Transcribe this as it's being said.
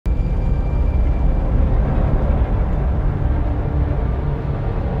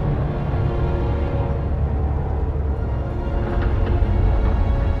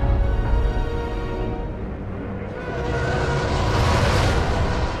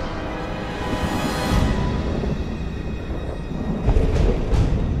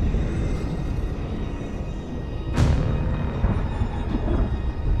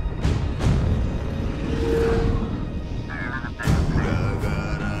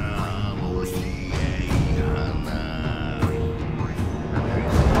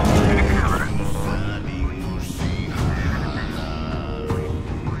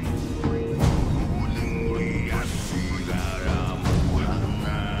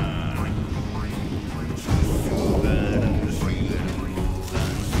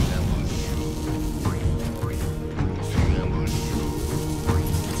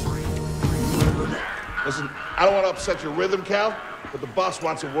upset your rhythm, Cal, but the boss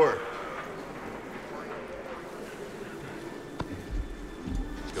wants a word.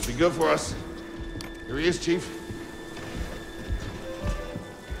 It's gonna be good for us. Here he is, Chief.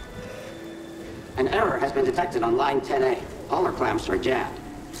 An error has been detected on line 10A. All our clamps are jammed.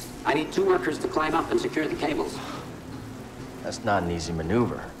 I need 2 workers to climb up and secure the cables. That's not an easy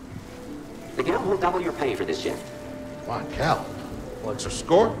maneuver. The guild will double your pay for this shift. Come on, Cal. What's your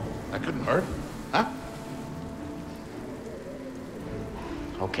score? That couldn't hurt. Huh?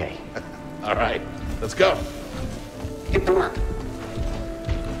 Okay. All right, let's go. Get to work.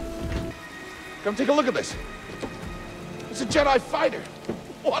 Come take a look at this. It's a Jedi fighter.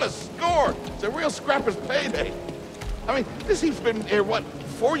 What a score! It's a real scrapper's payday. I mean, this heap's been here, what,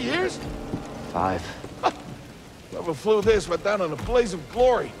 4 years? 5. Whoever flew this went down in a blaze of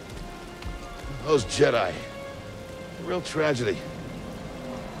glory. Those Jedi. A real tragedy.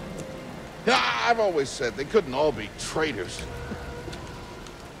 Yeah, I've always said they couldn't all be traitors.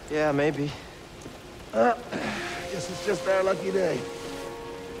 Yeah, maybe. Guess it's just our lucky day.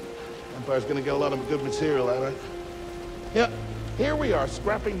 Empire's gonna get a lot of good material out of it. Yeah, here we are,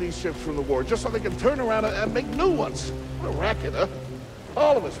 scrapping these ships from the war, just so they can turn around and make new ones. What a racket, huh?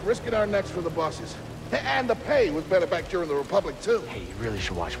 All of us risking our necks for the bosses. And the pay was better back during the Republic, too. Hey, you really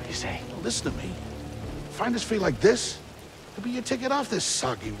should watch what you say. Listen to me. Find us free like this, could be your ticket off this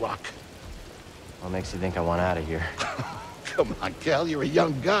soggy rock. What makes you think I want out of here? Come on, Cal, you're a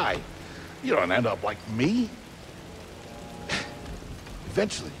young guy. You don't end up like me.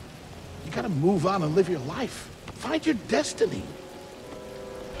 Eventually, you gotta move on and live your life. Find your destiny.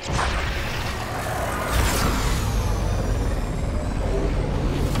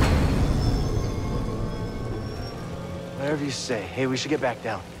 Whatever you say. Hey, we should get back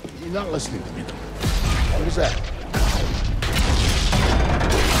down. You're not listening to me, though. What was that?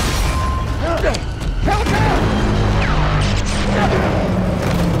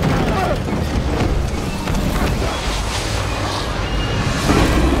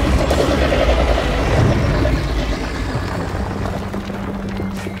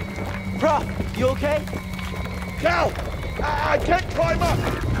 Prof, you okay? Cal! I can't climb up!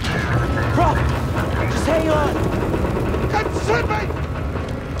 Prof, just hang on! Consent me!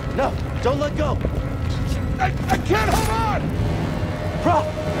 No, don't let go! I can't hold on! Prof!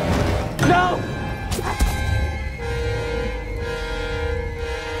 No!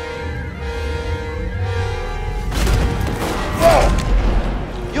 Whoa!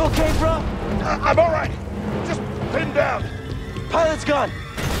 You okay, bro? I'm all right. Just pinned down. Pilot's gone!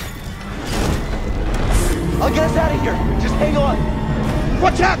 I'll get us out of here. Just hang on.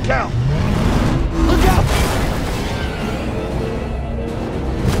 Watch out, Cal! Look out!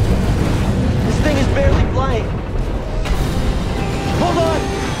 This thing is barely flying. Hold on!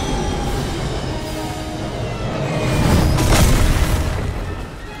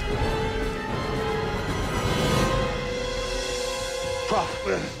 Prof,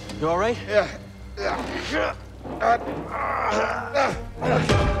 you all right? Yeah.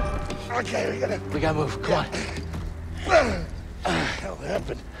 Okay, We gotta move. Come on. What the hell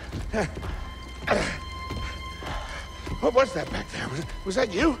happened? What was that back there? Was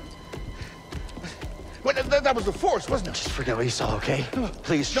that you? Well, that was the Force, wasn't it? Just forget what you saw, okay?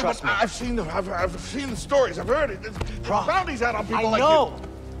 Please trust me. I've seen the stories. I've heard it. There's Prof, bounties out on people like you.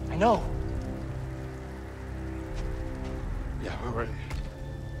 I know. Yeah, we're ready.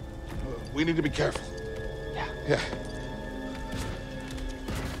 We need to be careful. Yeah.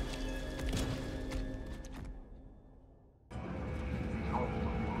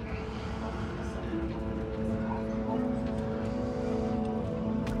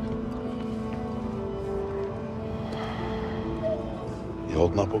 You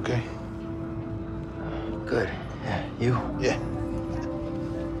holding up okay? Good. Yeah, you? Yeah.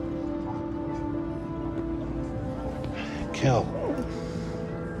 Cal,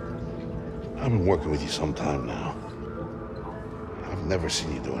 I've been working with you some time now. I've never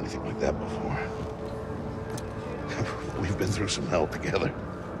seen you do anything like that before. We've been through some hell together.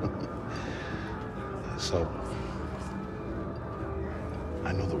 So,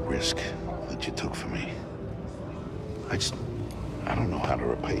 I know the risk that you took for me. I don't know how to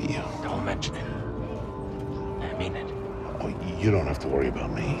repay you. Don't mention it. I mean it. Oh, you don't have to worry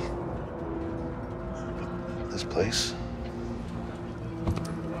about me. But this place,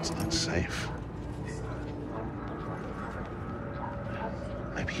 it's not safe.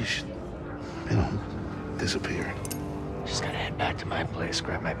 Maybe you should, disappear. Just gotta head back to my place,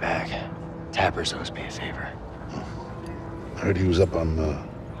 grab my bag. Tappers owes me a favor. Oh. I heard he was up on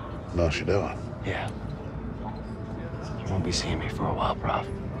Nashidella. Yeah. You won't be seeing me for a while, Prof.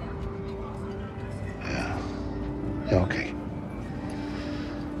 Yeah. Okay.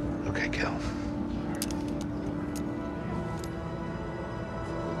 Okay, Cal.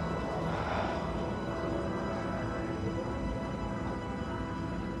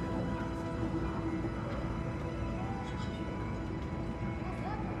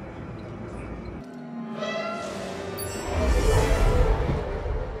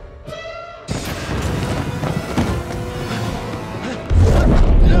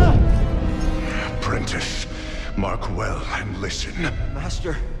 Apprentice, mark well and listen.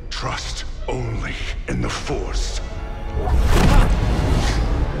 Master. Trust only in the Force.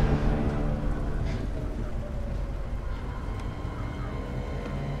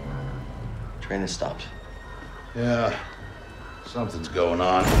 Train has stopped. Yeah, something's going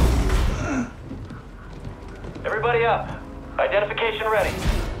on. Everybody up. Identification ready.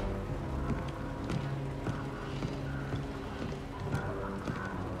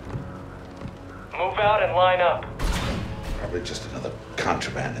 Move out and line up. Probably just another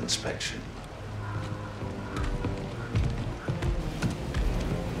contraband inspection.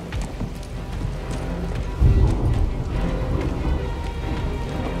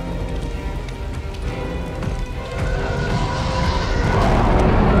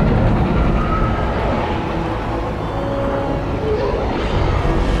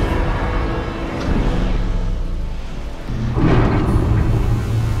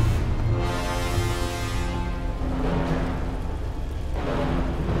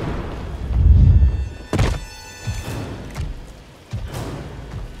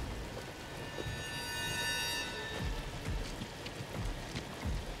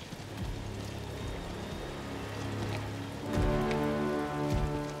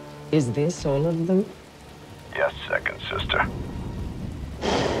 Is this all of them? Yes, second sister.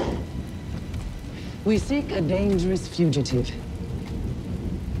 We seek a dangerous fugitive.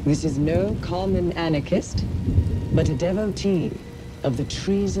 This is no common anarchist, but a devotee of the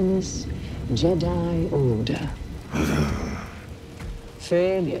treasonous Jedi Order.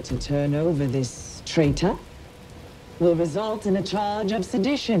 Failure to turn over this traitor will result in a charge of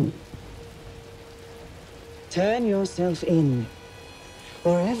sedition. Turn yourself in,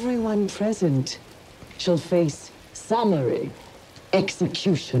 or everyone present shall face summary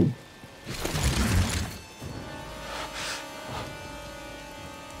execution.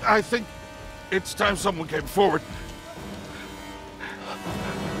 I think it's time someone came forward.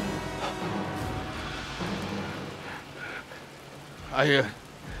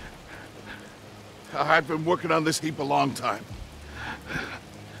 I've been working on this heap a long time.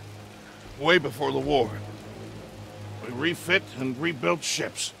 Way before the war. We refit and rebuilt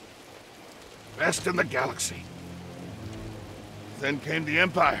ships. Best in the galaxy. Then came the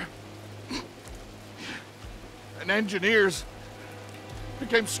Empire. And engineers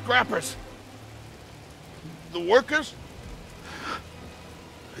became scrappers. The workers,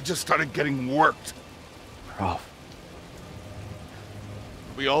 they just started getting worked. Prof.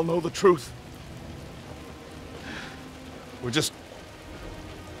 We all know the truth. We're just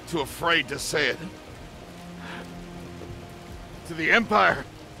too afraid to say it. To the Empire,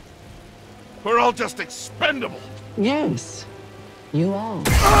 we're all just expendable. Yes, you are.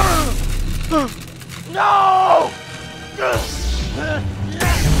 No!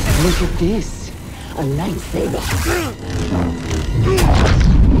 Look at this, a lightsaber.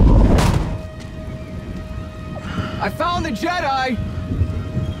 I found the Jedi!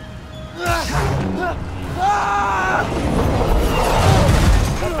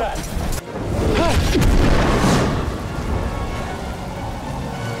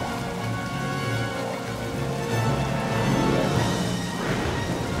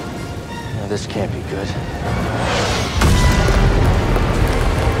 No, this can't be good.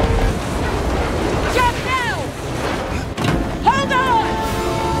 Jump now! Hold on!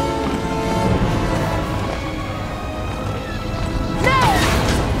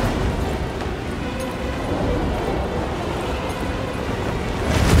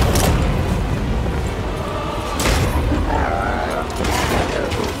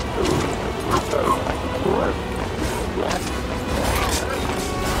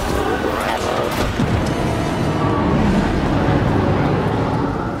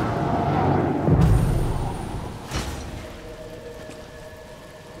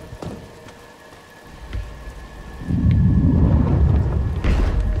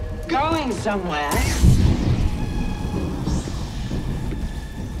 Going somewhere?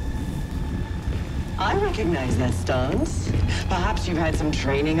 I recognize that stance. Perhaps you've had some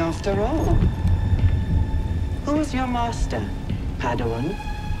training after all. Who was your master, Padawan?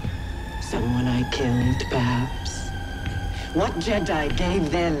 Someone I killed, perhaps? What Jedi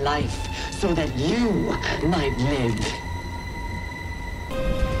gave their life so that you might live?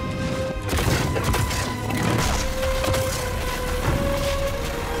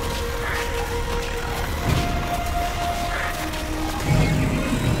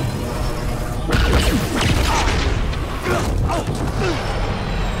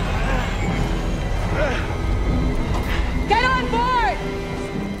 Get on board!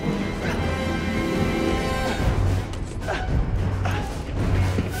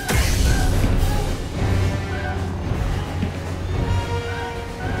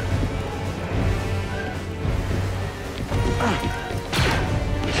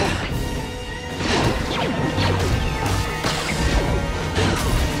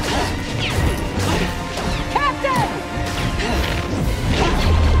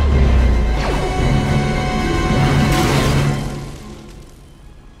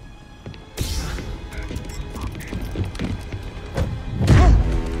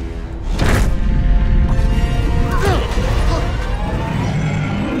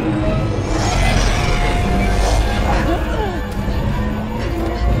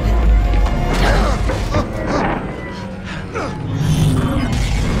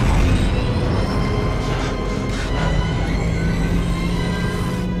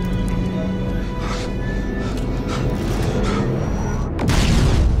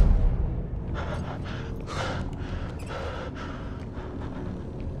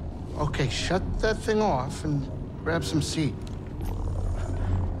 Okay, shut that thing off and grab some seat.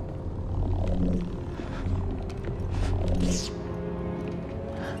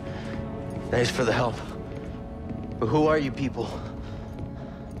 Thanks for the help. But who are you people?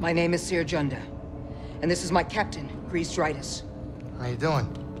 My name is Seer Junda, and this is my captain, Grease Dritus. How you doing?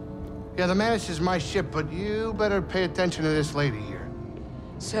 Yeah, the Mantis is my ship, but you better pay attention to this lady here.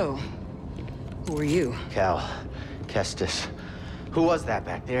 So, who are you? Cal, Kestis. Who was that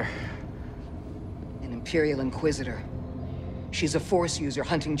back there? An Imperial Inquisitor. She's a Force user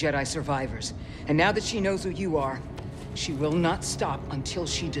hunting Jedi survivors. And now that she knows who you are, she will not stop until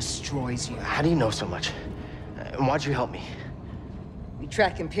she destroys you. How do you know so much? And why'd you help me? We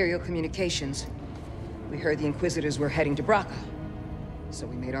track Imperial communications. We heard the Inquisitors were heading to Braca, so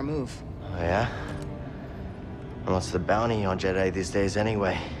we made our move. Oh, yeah? And what's the bounty on Jedi these days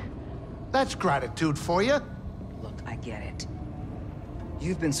anyway? That's gratitude for you. Look, I get it.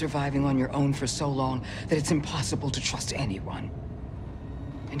 You've been surviving on your own for so long that it's impossible to trust anyone.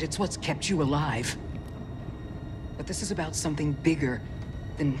 And it's what's kept you alive. But this is about something bigger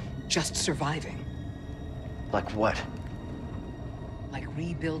than just surviving. Like what? Like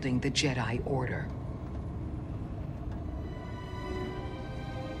rebuilding the Jedi Order.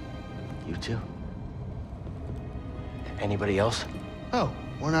 You two? Anybody else? Oh,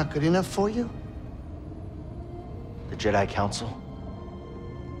 we're not good enough for you? The Jedi Council?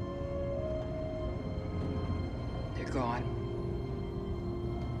 They're gone.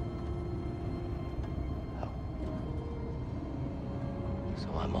 Oh. So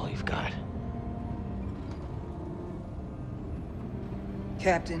I'm all you've got.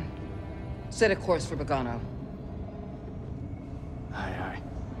 Captain, set a course for Bogano. Aye, aye.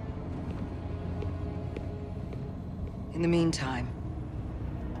 In the meantime,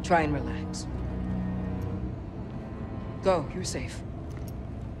 try and relax. Go, you're safe.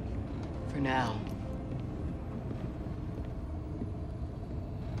 For now.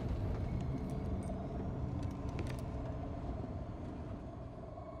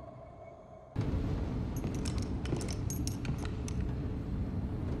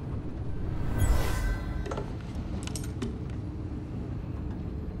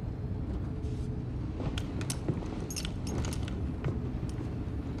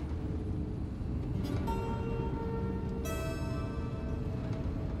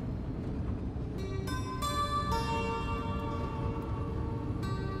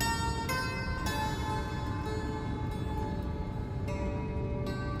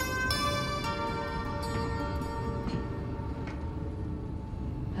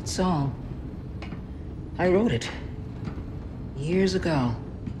 That song, I wrote it years ago.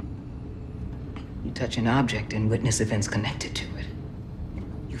 You touch an object and witness events connected to it.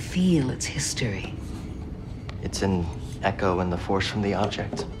 You feel its history. It's an echo in the Force from the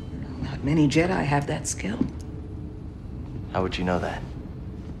object. Not many Jedi have that skill. How would you know that?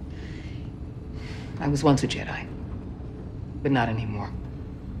 I was once a Jedi, but not anymore.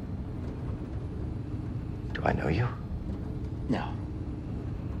 Do I know you? No.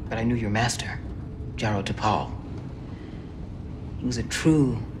 But I knew your master, Jaro Tapal. He was a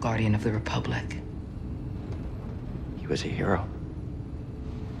true guardian of the Republic. He was a hero.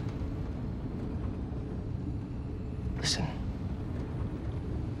 Listen,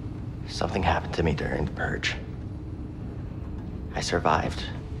 Something happened to me during the purge. I survived,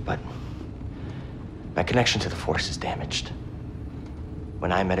 but my connection to the Force is damaged.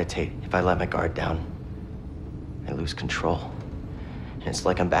 When I meditate, if I let my guard down, I lose control. And it's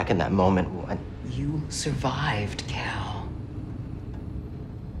like I'm back in that moment when... You survived, Cal.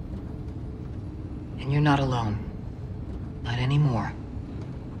 And you're not alone. Not anymore.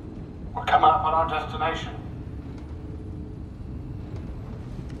 We're coming up on our destination.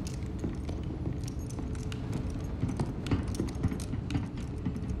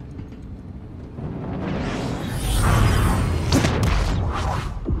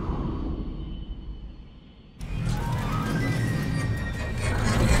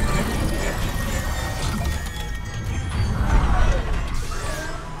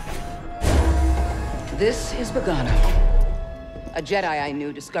 This is Bogano. A Jedi I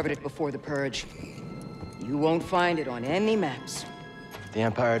knew discovered it before the Purge. You won't find it on any maps. The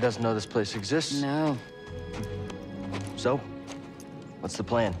Empire doesn't know this place exists? No. So, what's the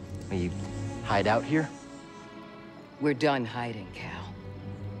plan? We hide out here? We're done hiding, Cal.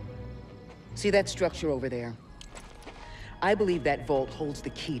 See that structure over there? I believe that vault holds the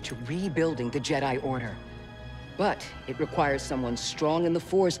key to rebuilding the Jedi Order. But it requires someone strong in the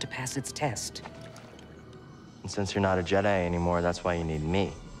Force to pass its test. And since you're not a Jedi anymore, that's why you need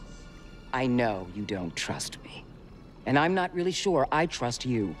me. I know you don't trust me. And I'm not really sure I trust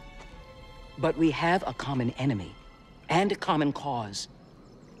you. But we have a common enemy. And a common cause.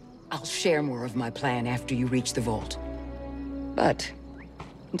 I'll share more of my plan after you reach the vault. But,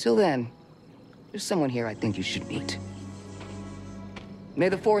 until then, there's someone here I think you should meet. May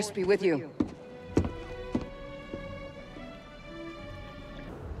the Force be with you.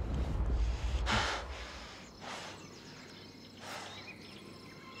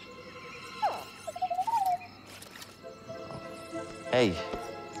 Hey,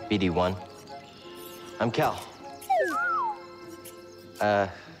 BD1. I'm Cal. Yeah,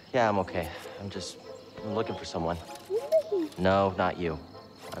 I'm okay. I'm looking for someone. No, not you.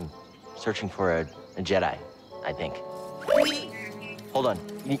 I'm searching for a Jedi, I think. Hold on.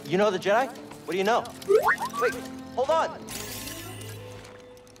 You know the Jedi? What do you know? Wait, hold on!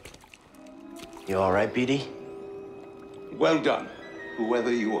 You all right, BD? Well done,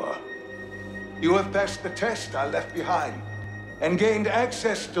 whoever you are. You have passed the test I left behind, and gained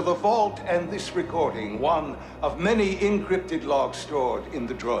access to the vault and this recording, one of many encrypted logs stored in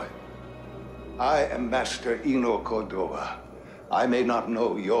the droid. I am Master Eno Cordova. I may not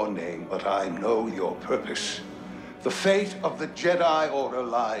know your name, but I know your purpose. The fate of the Jedi Order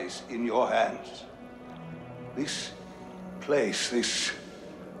lies in your hands. This place, this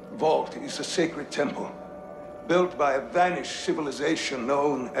vault, is a sacred temple, built by a vanished civilization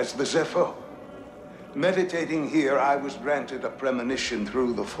known as the Zepho. Meditating here, I was granted a premonition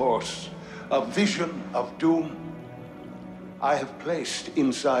through the Force, a vision of doom. I have placed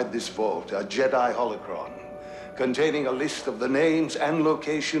inside this vault a Jedi holocron, containing a list of the names and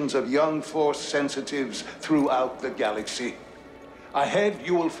locations of young Force sensitives throughout the galaxy. Ahead,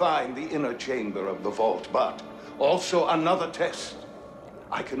 you will find the inner chamber of the vault, but also another test.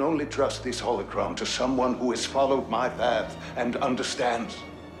 I can only trust this holocron to someone who has followed my path and understands.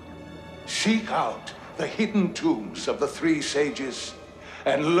 Seek out the hidden tombs of the three sages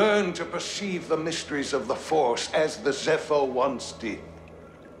and learn to perceive the mysteries of the Force as the Zepho once did.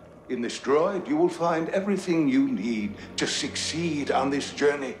 In this droid, you will find everything you need to succeed on this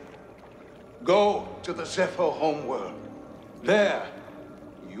journey. Go to the Zepho homeworld. There,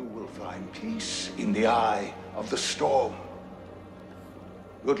 you will find peace in the eye of the storm.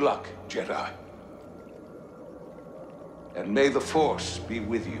 Good luck, Jedi. And may the Force be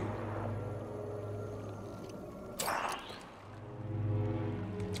with you.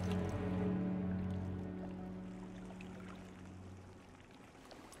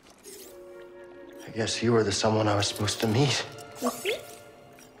 I guess you were the someone I was supposed to meet.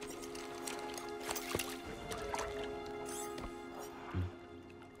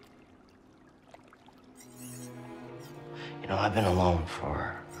 You know, I've been alone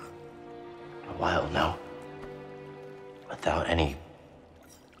for a while now. Without any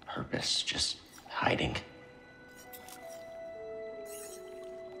purpose, just hiding.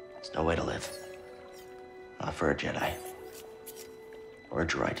 It's no way to live. Not for a Jedi. Or a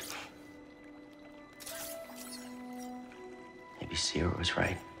droid. Maybe Sierra was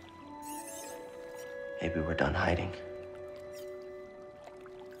right. Maybe we're done hiding.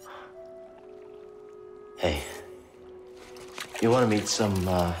 Hey, you want to meet some,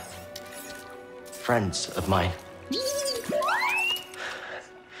 friends of mine?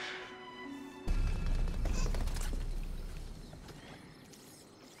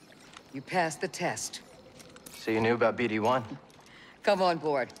 You passed the test. So you knew about BD1? Come on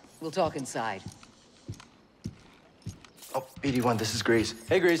board. We'll talk inside. Oh, BD1, this is Grease.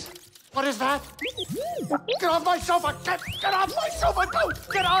 Hey, Grease. What is that? Get off my sofa! Get off my sofa! No!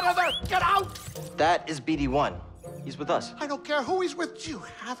 Get out of there! Get out! That is BD1. He's with us. I don't care who he's with. Do you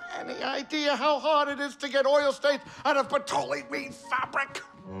have any idea how hard it is to get oil stains out of petroleum fabric?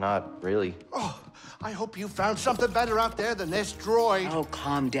 Not really. Oh, I hope you found something better out there than this droid. Oh,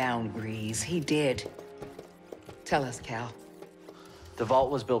 calm down, Grease. He did. Tell us, Cal. The vault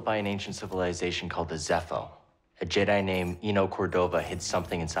was built by an ancient civilization called the Zepho. A Jedi named Eno Cordova hid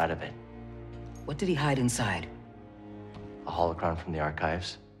something inside of it. What did he hide inside? A holocron from the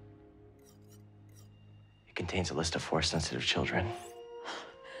archives. It contains a list of Force-sensitive children.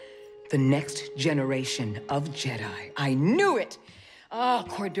 The next generation of Jedi. I knew it! Ah,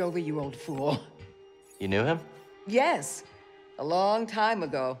 Cordova, you old fool. You knew him? Yes, a long time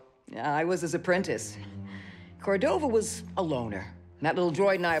ago. I was his apprentice. Cordova was a loner. That little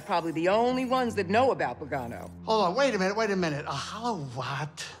droid and I are probably the only ones that know about Pagano. Hold on, wait a minute. A holo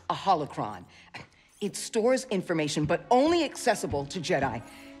what? A holocron. It stores information, but only accessible to Jedi.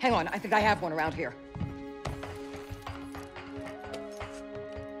 Hang on, I think I have one around here.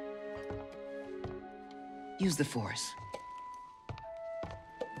 Use the Force.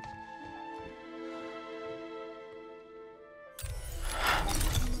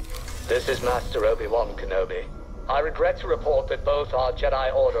 This is Master Obi WAN Kenobi. I regret to report that both our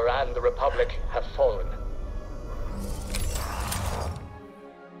Jedi Order and the Republic have fallen.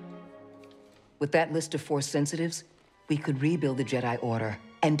 With that list of Force sensitives, we could rebuild the Jedi Order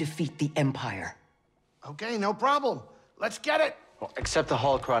and defeat the Empire. Okay, no problem. Let's get it. Well, except the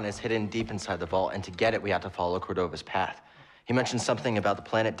holocron is hidden deep inside the vault, and to get it, we have to follow Cordova's path. He mentioned something about the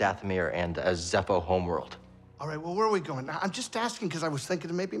planet Dathomir and a Zepho homeworld. All right, well, where are we going? I'm just asking because I was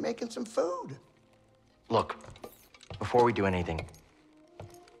thinking of maybe making some food. Look, before we do anything,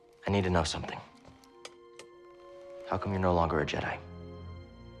 I need to know something. How come you're no longer a Jedi?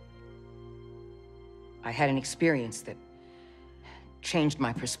 I had an experience that changed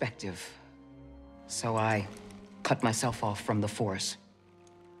my perspective. So I cut myself off from the Force.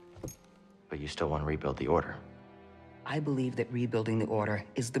 But you still want to rebuild the Order. I believe that rebuilding the Order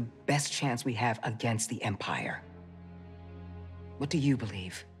is the best chance we have against the Empire. What do you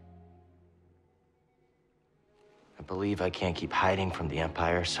believe? I believe I can't keep hiding from the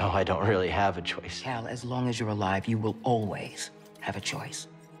Empire, so I don't really have a choice. Cal, as long as you're alive, you will always have a choice.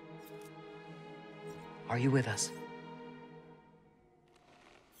 Are you with us?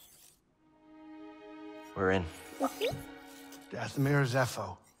 We're in. Dathomir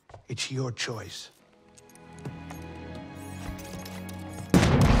Zepho. It's your choice.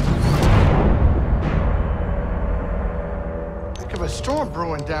 Think of a storm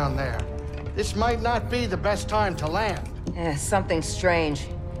brewing down there. This might not be the best time to land. Something strange.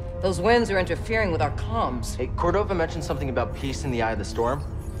 Those winds are interfering with our comms. Hey, Cordova mentioned something about peace in the eye of the storm.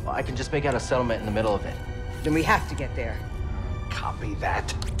 Well, I can just make out a settlement in the middle of it. Then we have to get there. Copy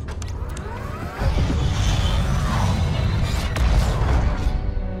that.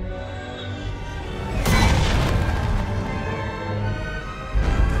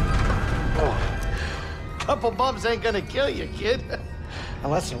 Couple bumps ain't gonna kill you, kid.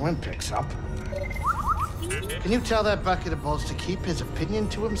 Unless the wind picks up. Can you tell that bucket of balls to keep his opinion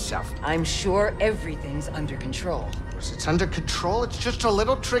to himself? I'm sure everything's under control. Of course, it's under control. It's just a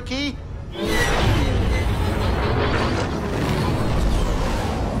little tricky.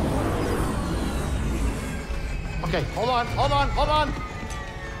 Okay, hold on.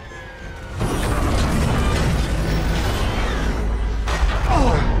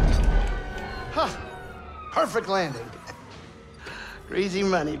 Oh! Huh. Perfect landing. Easy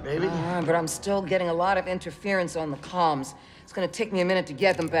money, baby. But I'm still getting a lot of interference on the comms. It's gonna take me a minute to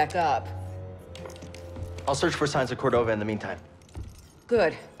get them back up. I'll search for signs of Cordova in the meantime.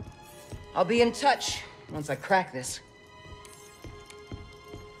 Good. I'll be in touch once I crack this.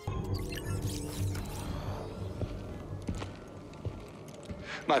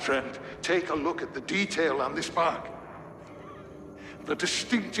 My friend, take a look at the detail on this bark. The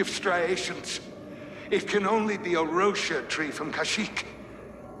distinctive striations. It can only be a Rocha tree from Kashyyyk.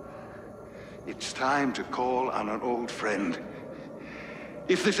 It's time to call on an old friend.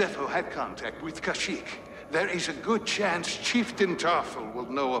 If the Zepho had contact with Kashyyyk, there is a good chance Chieftain Tarful will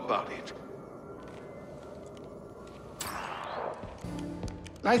know about it.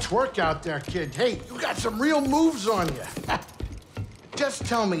 Nice work out there, kid. Hey, you got some real moves on you. Just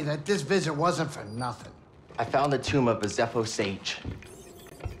tell me that this visit wasn't for nothing. I found the tomb of a Zepho sage.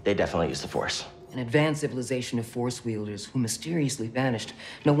 They definitely used the Force. An advanced civilization of force wielders who mysteriously vanished.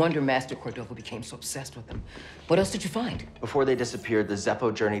 No wonder Master Cordova became so obsessed with them. What else did you find? Before they disappeared, the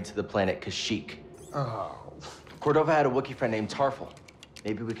Zeppo journeyed to the planet Kashyyyk. Oh. Cordova had a Wookiee friend named Tarful.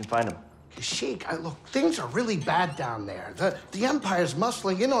 Maybe we can find him. Kashyyyk, look, things are really bad down there. The Empire's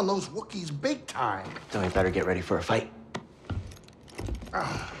muscling in on those Wookiees big time. Then we better get ready for a fight.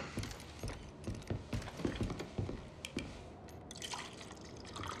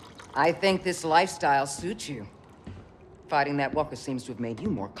 I think this lifestyle suits you. Fighting that walker seems to have made you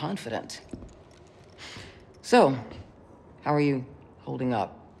more confident. So, how are you holding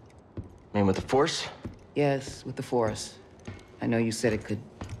up? I mean, with the Force? Yes, with the Force. I know you said it could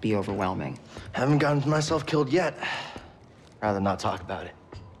be overwhelming. Haven't gotten myself killed yet. Rather not talk about it.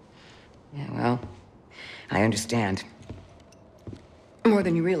 Yeah, well, I understand. More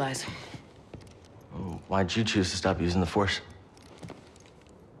than you realize. Why'd you choose to stop using the Force?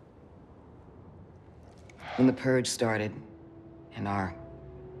 When the Purge started, and our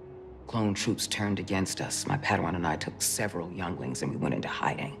clone troops turned against us, my Padawan and I took several younglings and we went into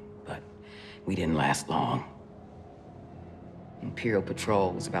hiding. But we didn't last long. Imperial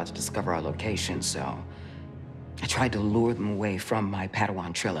Patrol was about to discover our location, so I tried to lure them away from my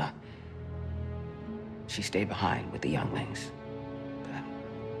Padawan Trilla. She stayed behind with the younglings,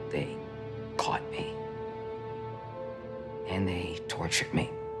 but they caught me. And they tortured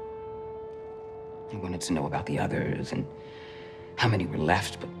me. They wanted to know about the others and how many were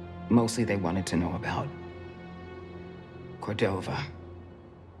left, but mostly they wanted to know about Cordova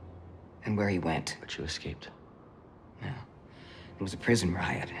and where he went. But you escaped. Yeah. It was a prison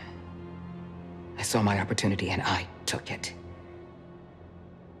riot. I saw my opportunity and I took it.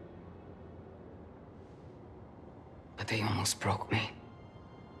 But they almost broke me.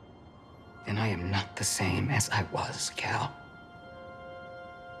 And I am not the same as I was, Cal.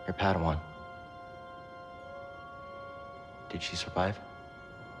 Your Padawan. Did she survive?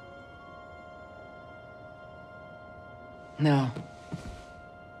 No.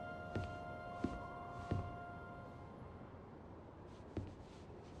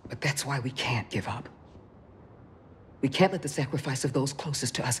 But that's why we can't give up. We can't let the sacrifice of those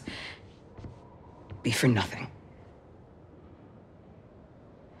closest to us be for nothing.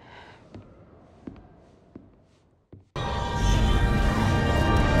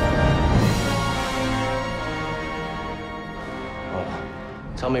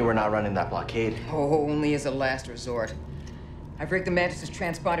 Tell me we're not running that blockade. Oh, only as a last resort. I've rigged the Mantis'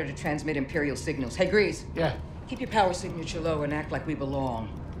 transponder to transmit Imperial signals. Hey, Grease. Yeah? Keep your power signature low and act like we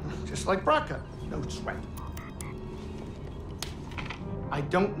belong. Just like Braca. No sweat. I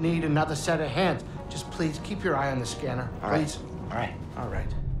don't need another set of hands. Just please keep your eye on the scanner. All right. Please. All right. All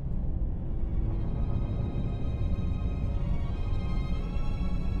right.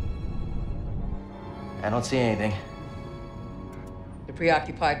 I don't see anything. You're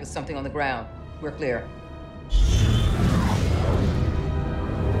preoccupied with something on the ground. We're clear.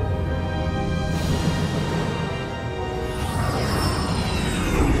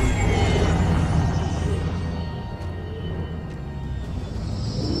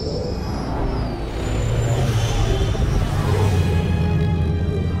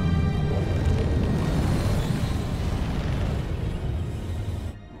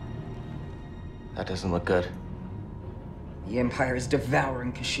 That doesn't look good. The Empire is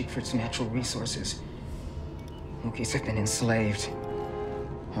devouring Kashyyyk for its natural resources. Wookiees have been enslaved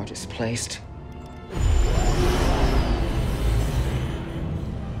or displaced.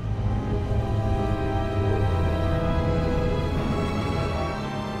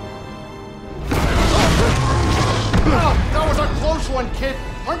 That was a close one, kid.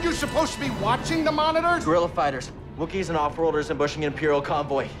 Aren't you supposed to be watching the monitors? Guerrilla fighters. Wookiees and off-worlders ambushing an Imperial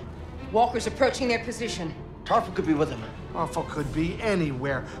convoy. Walkers approaching their position. Tarful could be with them. Tarful could be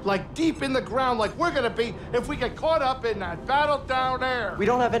anywhere. Like deep in the ground, like we're gonna be if we get caught up in that battle down there. We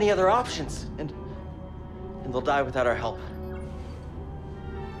don't have any other options. And they'll die without our help.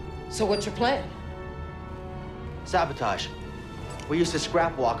 So what's your plan? Sabotage. We used to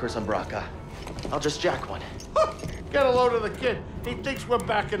scrap walkers on Braca. I'll just jack one. Get a load of the kid. He thinks we're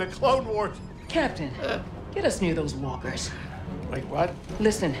back in the Clone Wars. Captain, get us near those walkers. Wait, what?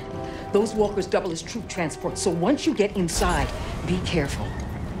 Listen, those walkers double as troop transport, so once you get inside, be careful.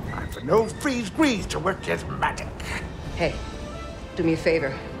 Time for no freeze grease to work his magic. Hey, do me a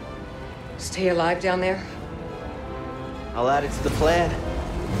favor. Stay alive down there. I'll add it to the plan.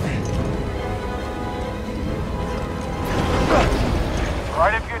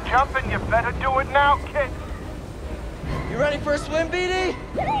 Right, if you're jumping, you better do it now, kid. You ready for a swim, BD?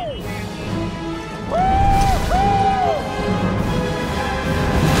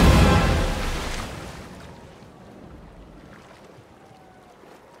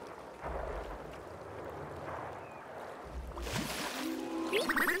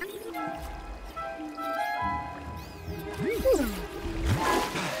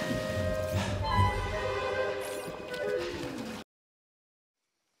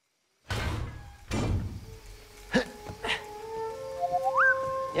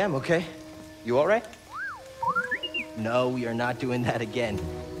 Yeah, I'm okay. You all right? No, we are not doing that again.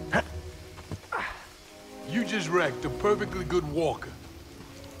 You just wrecked a perfectly good walker.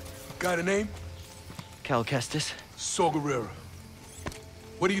 Got a name? Cal Kestis. Saw Gerrera.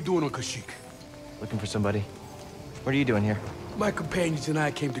 What are you doing on Kashyyyk? Looking for somebody. What are you doing here? My companions and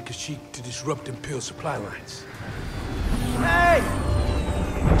I came to Kashyyyk to disrupt Imperial supply lines. Hey!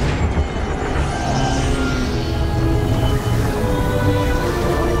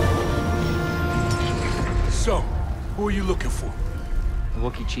 So, who are you looking for? A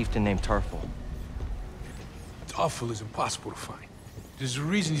Wookiee chieftain named Tarful. Tarful is impossible to find. There's a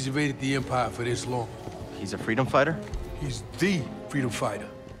reason he's evaded the Empire for this long. He's a freedom fighter? He's the freedom fighter.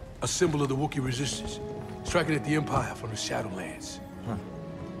 A symbol of the Wookiee resistance. Striking at the Empire from the Shadowlands. Huh.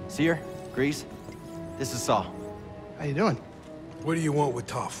 Seer, Grease, this is Saul. How you doing? What do you want with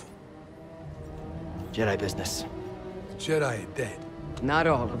Tarful? Jedi business. The Jedi are dead. Not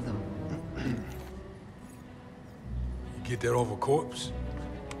all of them. You get that off a corpse?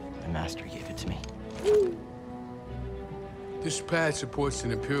 My master gave it to me. This pad supports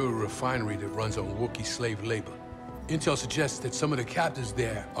an Imperial refinery that runs on Wookiee slave labor. Intel suggests that some of the captives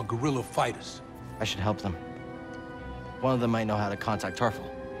there are guerrilla fighters. I should help them. One of them might know how to contact Tarful.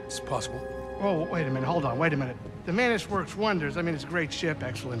 It's possible. Oh, wait a minute, hold on, wait a minute. The Mantis works wonders. I mean, it's a great ship,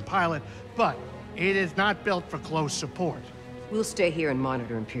 excellent pilot, but it is not built for close support. We'll stay here and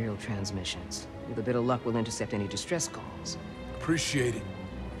monitor Imperial transmissions. With a bit of luck, we'll intercept any distress calls. Appreciate it.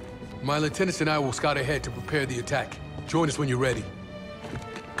 My lieutenants and I will scout ahead to prepare the attack. Join us when you're ready.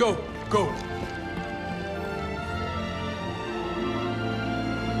 Go! Go!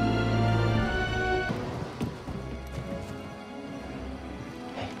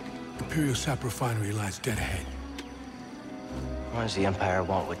 Imperial sap refinery lies dead ahead. What does the Empire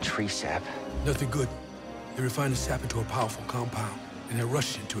want with tree sap? Nothing good. They refine the sap into a powerful compound, and they're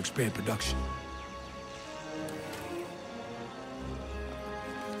rushing to expand production.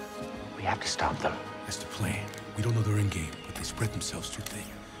 We have to stop them. That's the plan. We don't know their endgame, but they spread themselves too thin.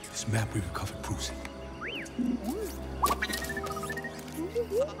 This map we recovered proves it.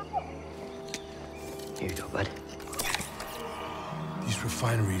 Here you go, bud. These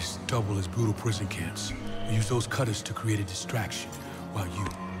refineries double as brutal prison camps. We use those cutters to create a distraction, while you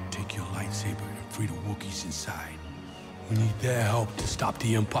take your lightsaber and free the Wookiees inside. We need their help to stop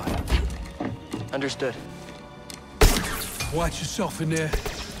the Empire. Understood. Watch yourself in there.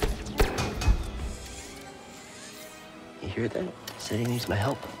 You hear that? Said he needs my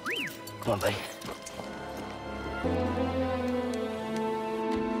help. Come on, buddy.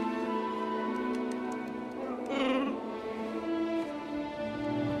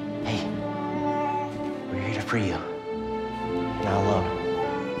 Hey, we're here to free you. You're not alone.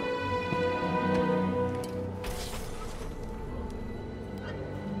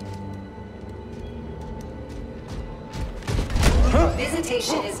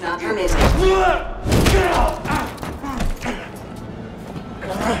 Visitation is not permitted.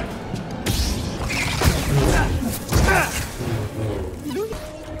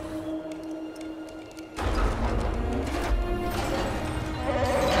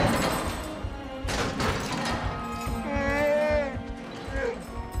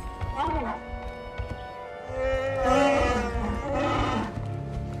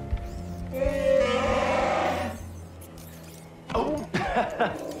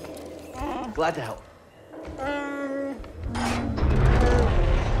 Glad to help.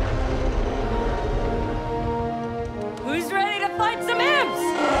 Who's ready to fight some imps?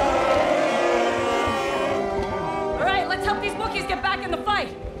 All right, let's help these Wookiees get back in the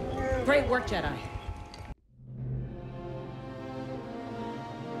fight. Great work, Jedi.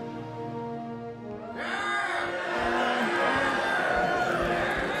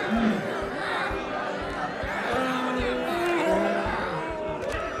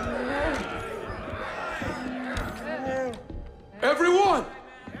 Everyone!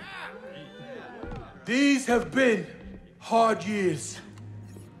 These have been hard years.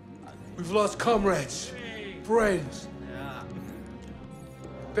 We've lost comrades, friends,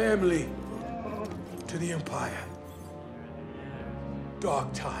 family to the Empire.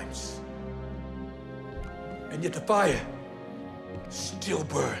 Dark times. And yet the fire still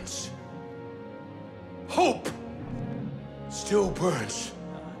burns. Hope still burns.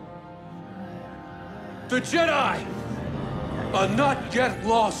 The Jedi are not yet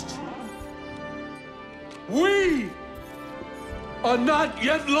lost. We are not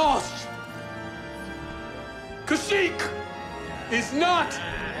yet lost. Kashyyyk is not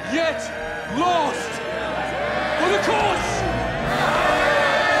yet lost. For the cause!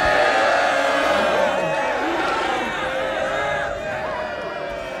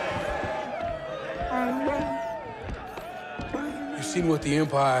 You've seen what the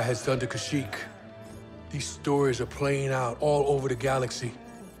Empire has done to Kashyyyk. These stories are playing out all over the galaxy.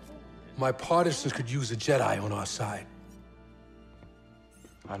 My partisans could use a Jedi on our side.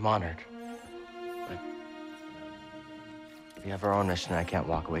 I'm honored. But we have our own mission I can't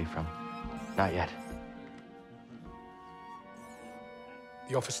walk away from. Not yet.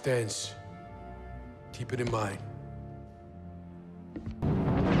 The offer stands. Keep it in mind.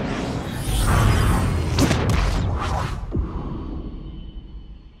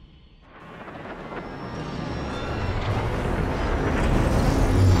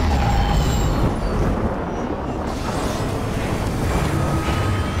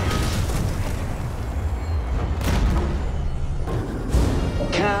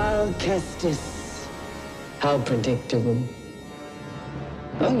 Kestis. How predictable.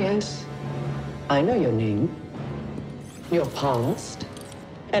 Oh, yes. I know your name, your past,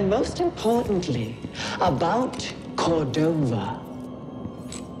 and most importantly, about Cordova.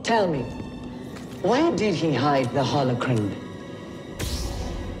 Tell me, where did he hide the holocron?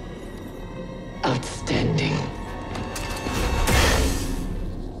 Outstanding.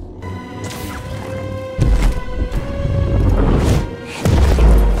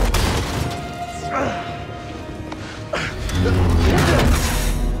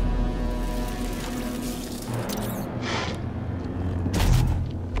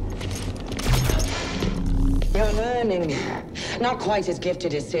 You're learning. Not quite as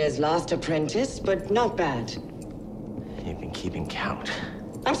gifted as Seer's last apprentice, but not bad. You've been keeping count.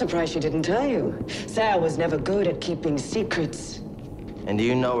 I'm surprised she didn't tell you. Seer was never good at keeping secrets. And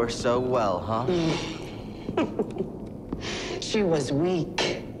you know her so well, huh? She was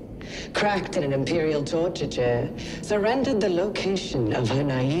weak. Cracked in an Imperial torture chair. Surrendered the location of her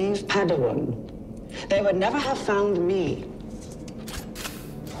naive Padawan. They would never have found me.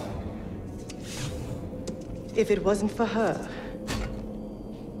 If it wasn't for her,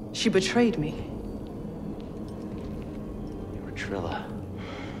 she betrayed me. You were Trilla.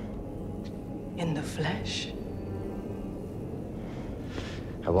 In the flesh.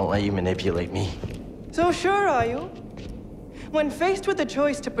 I won't let you manipulate me. So sure are you? When faced with a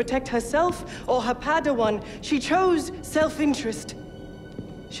choice to protect herself or her Padawan, she chose self-interest.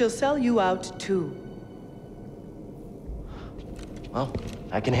 She'll sell you out too. Well,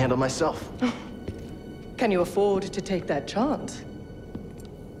 I can handle myself. Can you afford to take that chance?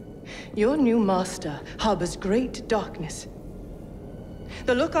 Your new master harbors great darkness.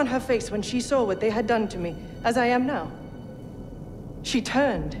 The look on her face when she saw what they had done to me, as I am now. She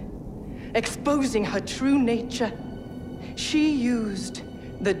turned, exposing her true nature. She used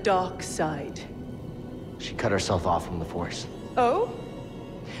the dark side. She cut herself off from the Force. Oh?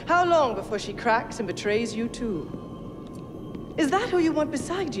 How long before she cracks and betrays you too? Is that who you want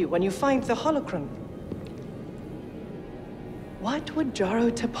beside you when you find the holocron? What would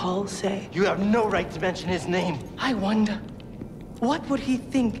Jaro Tapal say? You have no right to mention his name. I wonder, what would he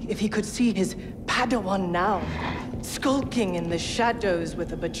think if he could see his Padawan now, skulking in the shadows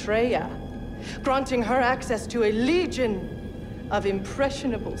with a betrayer, granting her access to a legion of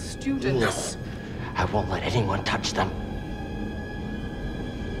impressionable students? No, I won't let anyone touch them.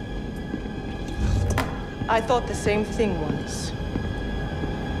 I thought the same thing once.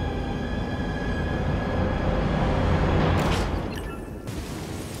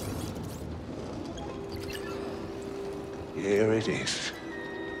 Here it is.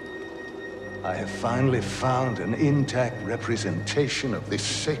 I have finally found an intact representation of this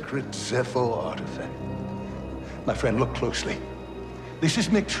sacred Zepho artifact. My friend, look closely. This is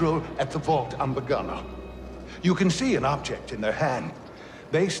Mixtro at the Vault Ambagana. You can see an object in their hand.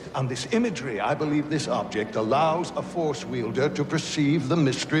 Based on this imagery, I believe this object allows a Force wielder to perceive the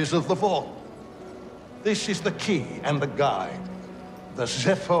mysteries of the Vault. This is the key and the guide, the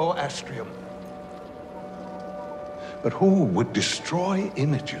Zepho Astrium. But who would destroy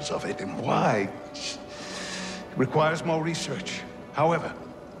images of it, and why? It requires more research. However,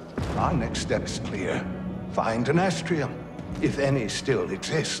 our next step is clear. Find an Astrium, if any still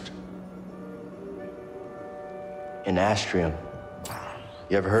exist. An Astrium?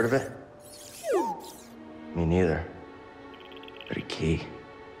 You ever heard of it? Me neither. But a key.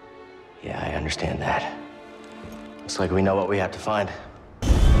 Yeah, I understand that. Looks like we know what we have to find.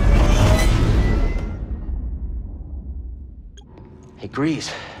 Hey,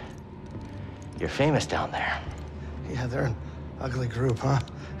 Grease. You're famous down there. Yeah, they're Ugly group, huh?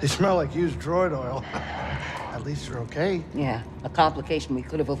 They smell like used droid oil. At least they're okay. Yeah, a complication we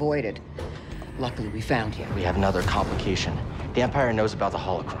could have avoided. Luckily, we found you. We have another complication. The Empire knows about the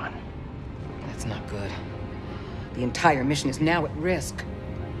holocron. That's not good. The entire mission is now at risk.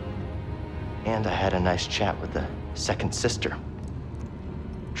 And I had a nice chat with the second sister,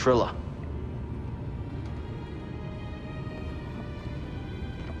 Trilla.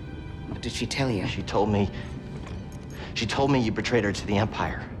 What did she tell you? She told me you betrayed her to the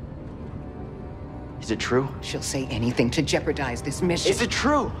Empire. Is it true? She'll say anything to jeopardize this mission. Is it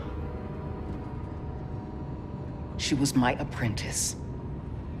true? She was my apprentice.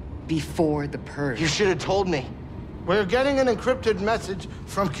 Before the Purge. You should have told me. We're getting an encrypted message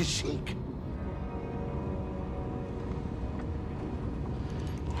from Kashyyyk.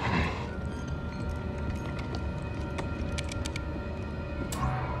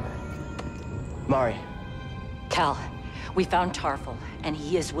 Mari. Cal, we found Tarful, and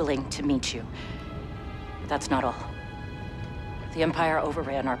he is willing to meet you. But that's not all. The Empire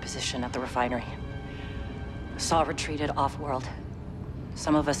overran our position at the refinery. Saw retreated off-world.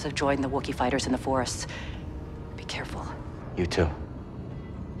 Some of us have joined the Wookiee fighters in the forests. Be careful. You too.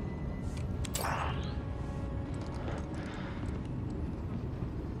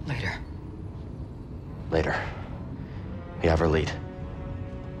 Later. Later. We have our lead.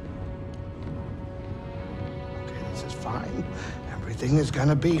 Okay, this is fine. Everything is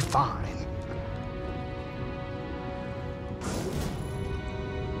gonna be fine.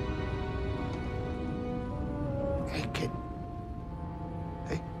 Hey, kid.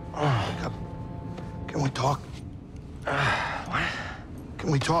 Hey, wake up. Can we talk? What?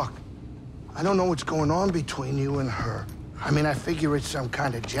 Can we talk? I don't know what's going on between you and her. I mean, I figure it's some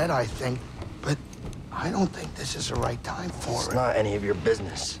kind of Jedi thing, but I don't think this is the right time for it. It's not any of your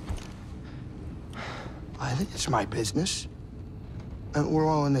business. I think it's my business. And we're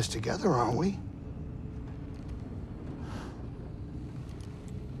all in this together, aren't we?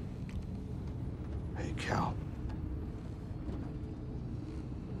 Hey, Cal.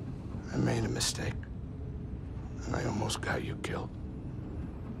 I made a mistake. And I almost got you killed.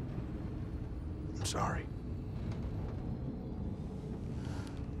 I'm sorry.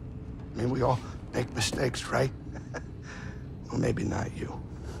 I mean, we all make mistakes, right? Well, maybe not you.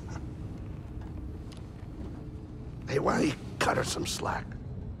 Hey, why don't you cut her some slack?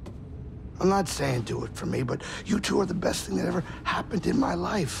 I'm not saying do it for me, but you two are the best thing that ever happened in my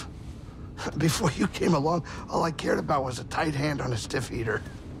life. Before you came along, all I cared about was a tight hand on a stiff heater.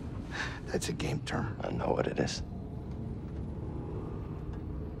 That's a game term. I know what it is.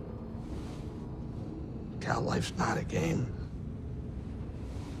 Cal, life's not a game.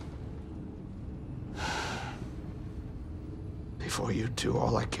 Before you two,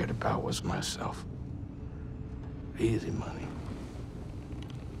 all I cared about was myself. Easy money.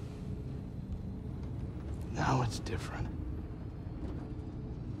 Now it's different.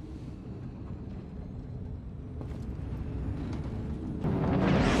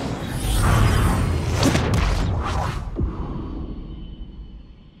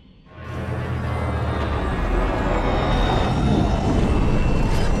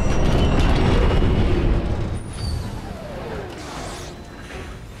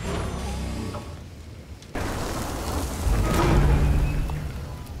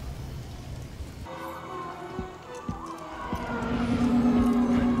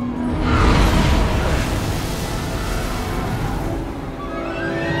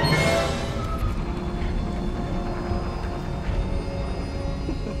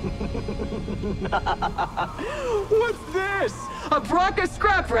 What's this? A Bracca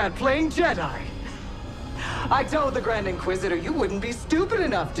scrap rat playing Jedi. I told the Grand Inquisitor you wouldn't be stupid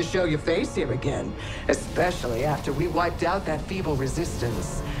enough to show your face here again, especially after we wiped out that feeble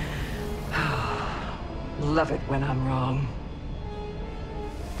resistance. Love it when I'm wrong.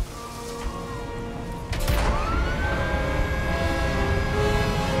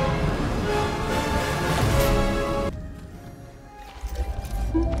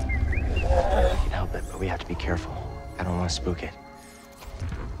 We have to be careful. I don't want to spook it.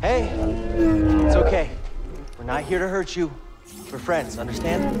 Hey, it's okay. We're not here to hurt you. We're friends,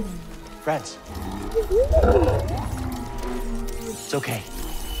 understand? Friends. It's okay.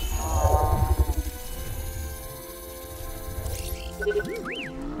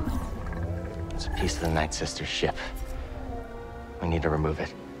 It's a piece of the Night Sister's ship. We need to remove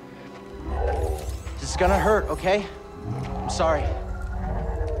it. This is gonna hurt, okay? I'm sorry.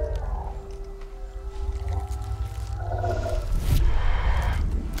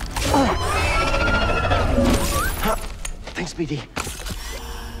 Thanks, BD.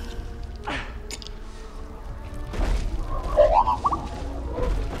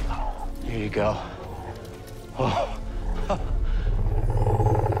 you go. Oh.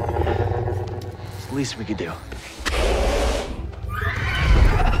 It's the least we could do.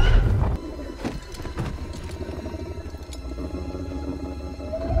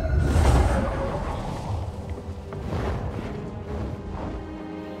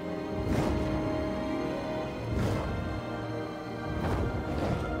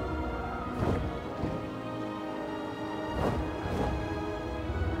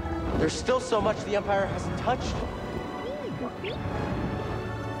 There's still so much the Empire hasn't touched.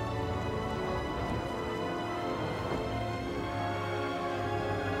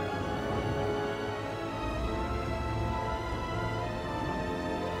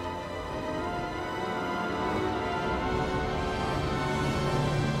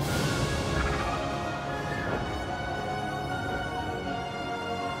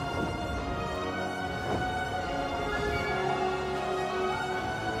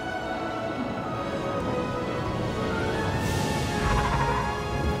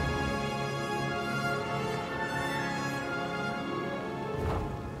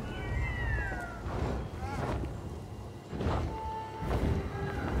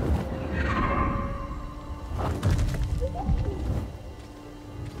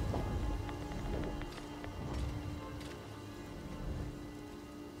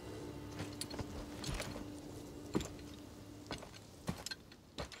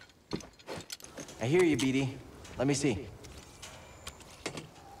 I hear you, BD. Let me see.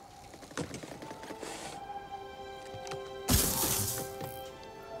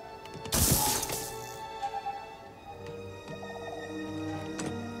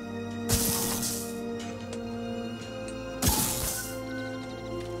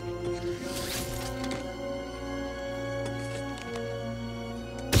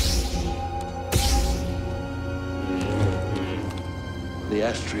 The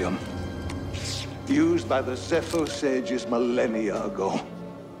Astrium. Used by the Zepho sages millennia ago.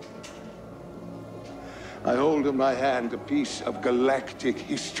 I hold in my hand a piece of galactic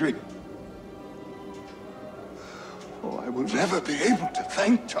history. Oh, I will never be able to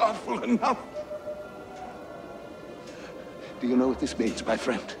thank Tarful enough. Do you know what this means, my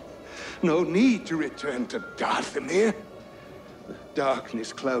friend? No need to return to Darthamir. The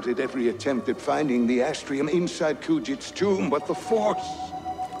darkness clouded every attempt at finding the Astrium inside Kujit's tomb, but the Force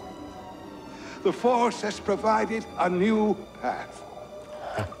has provided a new path.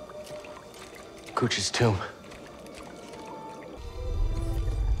 Kujit's tomb.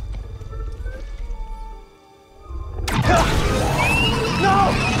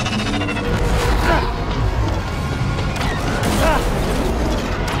 No!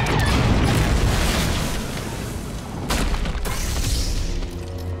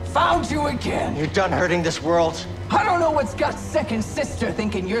 Found you again. You're done hurting this world. I don't know what's got second sister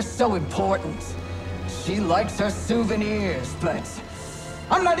thinking you're so important. She likes her souvenirs, but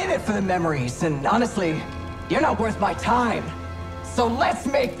I'm not in it for the memories, and honestly, you're not worth my time. So let's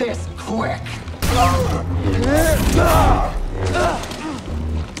make this quick.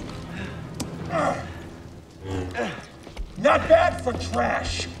 Not bad for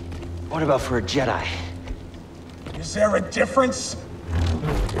trash. What about for a Jedi? Is there a difference?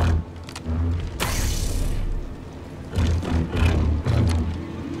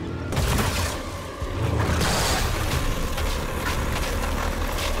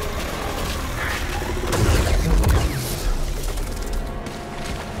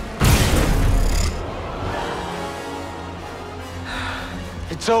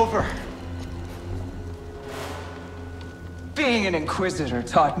 It's over. Being an Inquisitor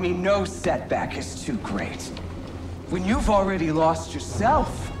taught me no setback is too great. When you've already lost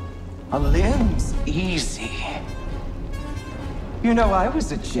yourself, a limb's easy. You know, I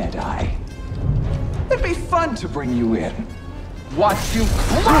was a Jedi. It'd be fun to bring you in. Watch you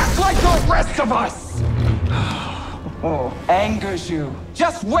crack like the rest of us! Oh, angers you.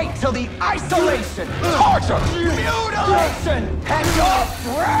 Just wait till the isolation, torture, mutilation, and your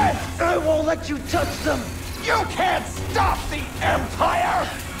breath! I won't let you touch them! You can't stop the Empire!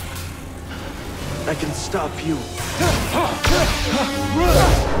 I can stop you.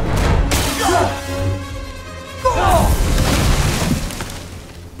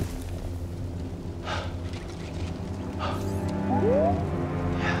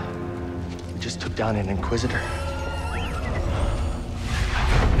 We just took down an Inquisitor.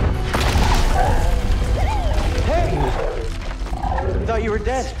 Hey! I thought you were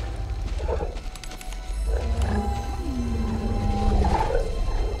dead.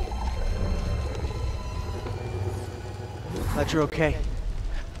 Glad you're okay.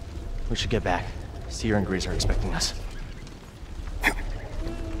 We should get back. Seer and Grease are expecting us.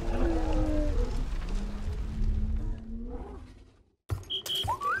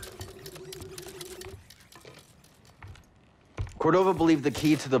 Cordova believed the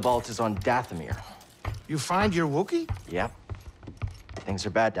key to the vault is on Dathomir. You find your Wookiee? Yep. Things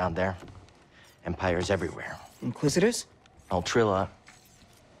are bad down there. Empires everywhere. Inquisitors? Trilla,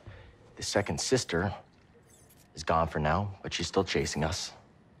 the second sister, is gone for now, but she's still chasing us.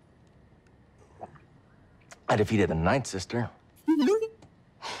 I defeated the ninth sister.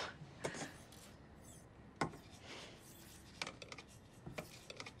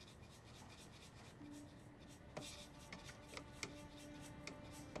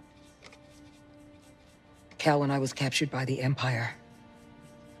 Cal, when I was captured by the Empire,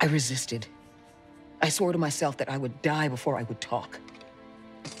 I resisted. I swore to myself that I would die before I would talk.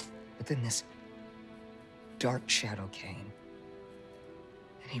 But then this dark shadow came.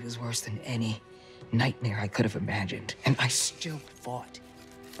 And he was worse than any nightmare I could have imagined. And I still fought.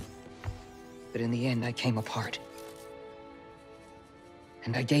 But in the end, I came apart.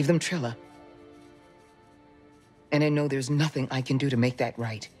 And I gave them Trilla. And I know there's nothing I can do to make that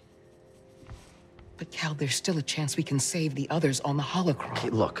right. But Cal, there's still a chance we can save the others on the holocron.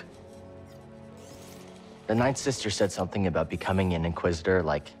 Okay, look. The ninth sister said something about becoming an Inquisitor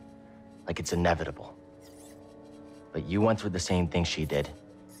like it's inevitable. But you went through the same thing she did,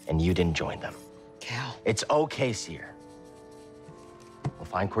 and you didn't join them. Cal. It's okay, Seer. We'll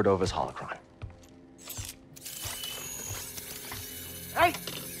find Cordova's holocron. Hey!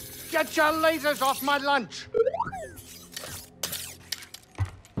 Get your lasers off my lunch!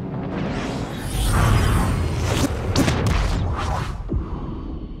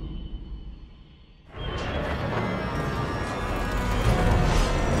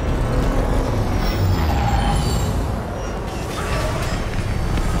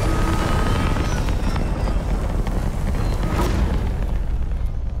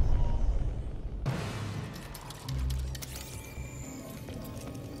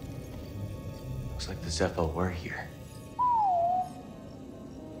 Looks like the Zepho were here.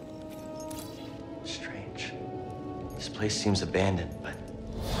 Strange. This place seems abandoned, but...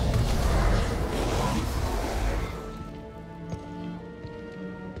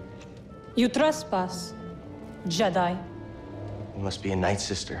 You trespass, Jedi. You must be a Night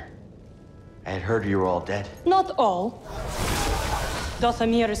Sister. I had heard you were all dead. Not all.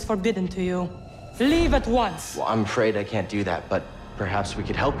 Dathomir is forbidden to you. Leave at once. Well, I'm afraid I can't do that, but perhaps we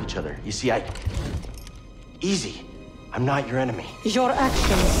could help each other. You see, Easy. I'm not your enemy. Your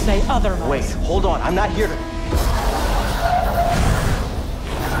actions say otherwise. Wait, hold on. I'm not here to...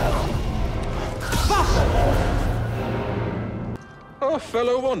 Oh,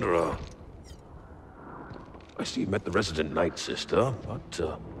 fellow wanderer. I see you met the resident Night Sister,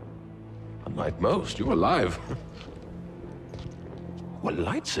 but, unlike most, you're alive. Well,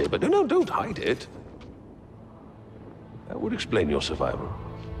 lightsaber? No, don't hide it. That would explain your survival.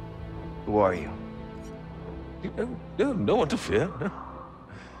 Who are you? No one to fear.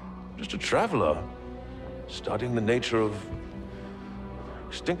 Just a traveler, studying the nature of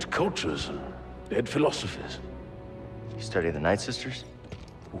extinct cultures and dead philosophies. You study the Night Sisters?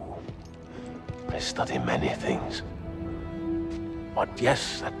 Ooh, I study many things. But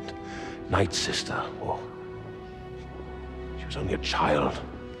yes, that Night Sister, she was only a child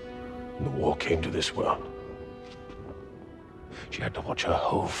when the war came to this world. She had to watch her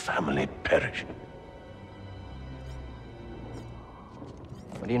whole family perish.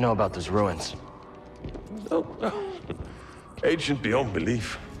 What do you know about those ruins? Oh, ancient beyond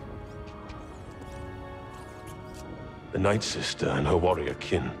belief. The Night Sister and her warrior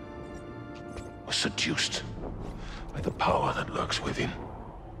kin were seduced by the power that lurks within.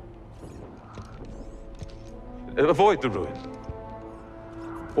 Avoid the ruin,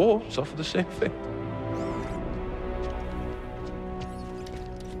 or suffer the same fate.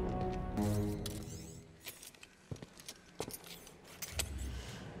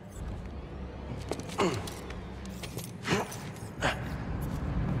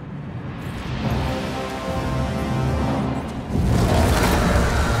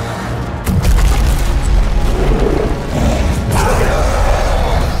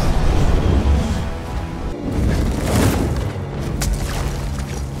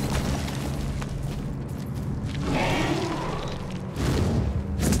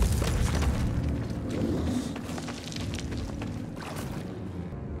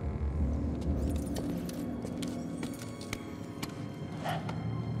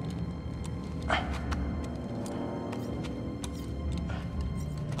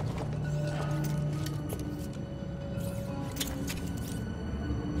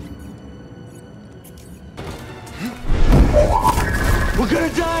 We're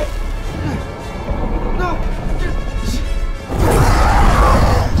gonna die! No!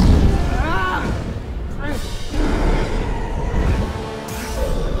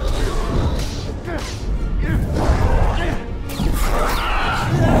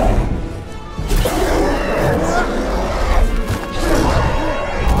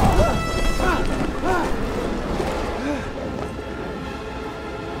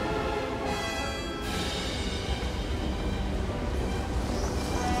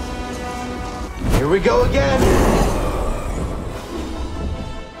 we go again.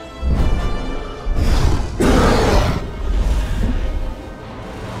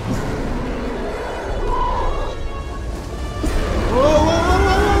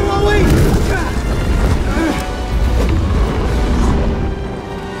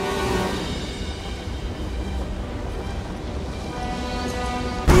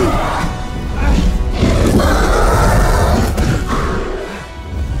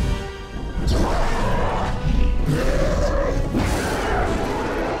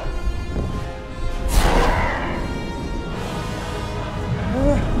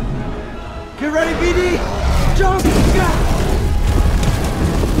 Get ready, BD! Jump!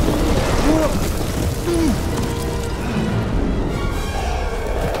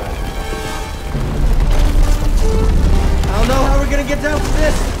 I don't know how we're gonna get down from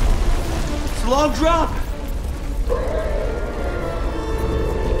this. It's a long drop.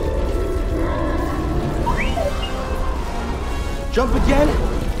 Jump again?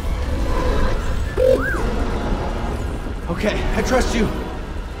 Okay, I trust you.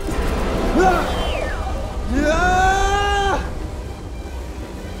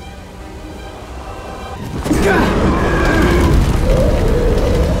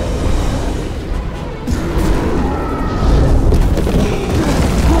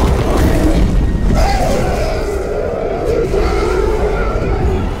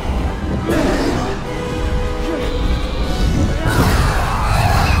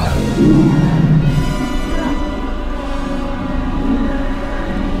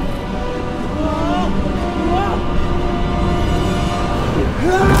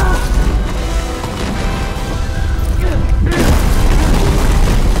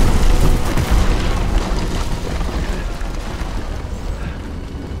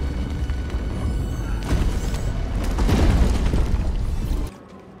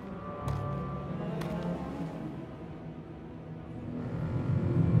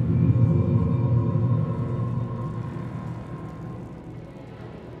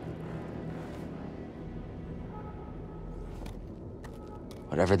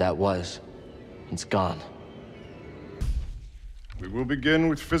 Whatever that was, it's gone. We will begin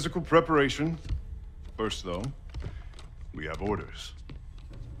with physical preparation. First, though, we have orders.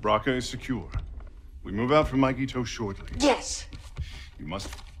 Braca is secure. We move out from Maikito shortly. Yes! You must...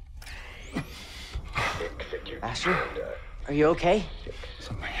 Master, are you okay?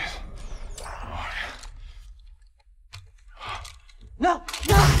 Something is... No!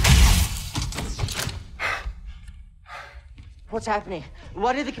 No! What's happening?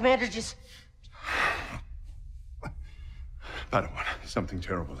 Why did the commander just... Padawan, something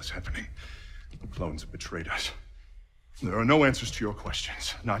terrible is happening. The clones have betrayed us. There are no answers to your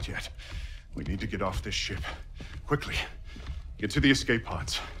questions. Not yet. We need to get off this ship. Quickly. Get to the escape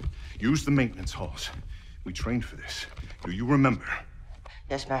pods. Use the maintenance halls. We trained for this. Do you remember?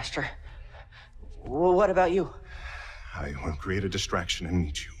 Yes, Master. What about you? I will create a distraction and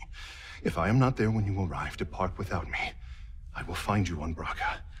meet you. If I am not there when you arrive, depart without me. I will find you on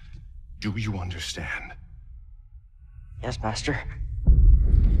Braca. Do you understand? Yes, Master.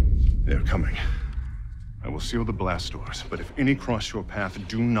 They're coming. I will seal the blast doors, but if any cross your path,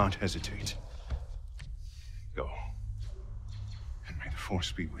 do not hesitate. Go. And may the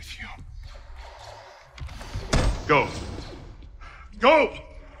Force be with you. Go! Go!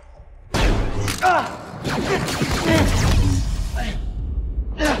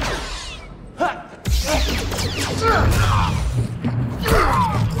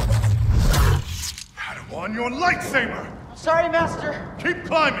 Padawan, your lightsaber! Sorry, Master. Keep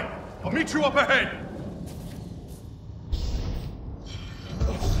climbing. I'll meet you up ahead.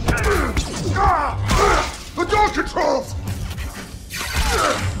 The door controls!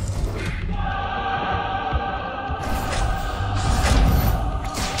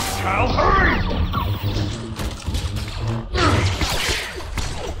 Cal, hurry!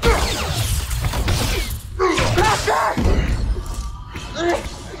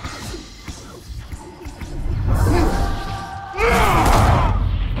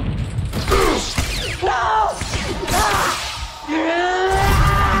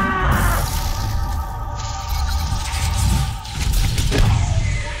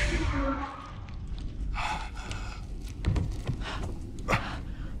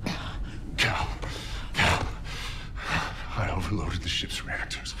 Overloaded the ship's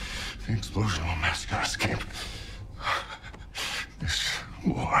reactors. The explosion will mask our escape. This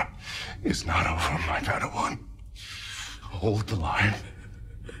war is not over, my Padawan. Hold the line.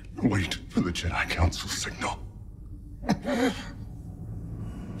 Wait for the Jedi Council signal.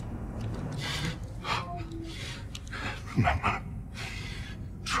 Remember,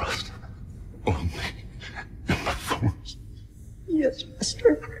 trust only in the Force. Yes,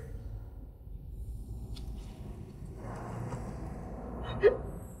 Master.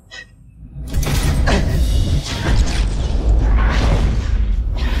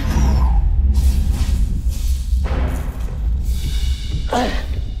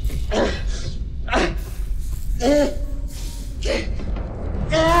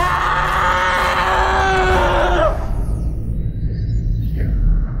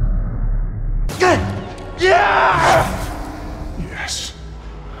 Yes.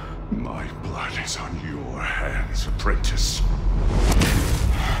 My blood is on your hands, apprentice.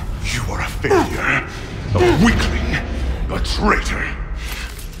 You are a failure, a weakling, a traitor.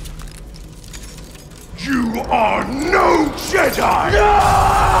 You are no Jedi!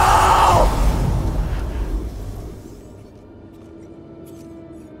 No!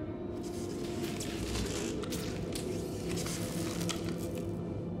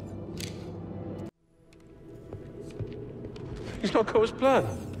 He's not go as planned.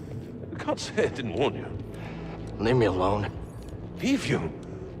 You can't say I didn't warn you. Leave me alone. Leave you?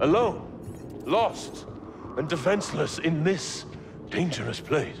 Alone? Lost? And defenseless in this dangerous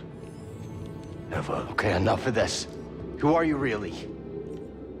place? Never. Okay, enough of this. Who are you really?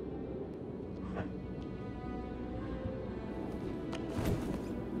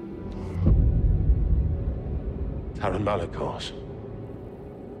 Taron Malicos.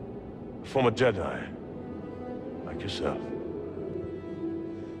 A former Jedi. Like yourself.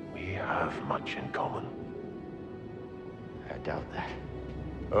 We have much in common. I doubt that.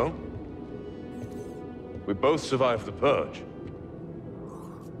 Oh? We both survived the Purge.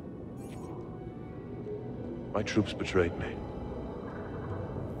 My troops betrayed me.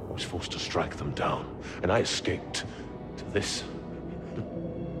 I was forced to strike them down, and I escaped to this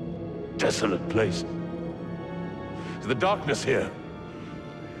desolate place. To the darkness here.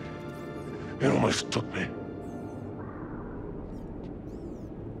 It almost took me.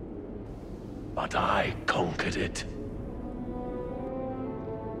 But I conquered it.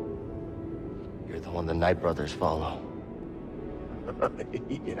 You're the one the Knight brothers follow.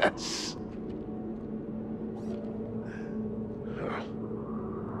 Yes.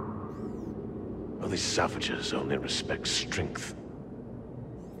 Well, these savages only respect strength.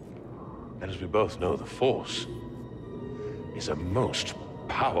 And as we both know, the Force is a most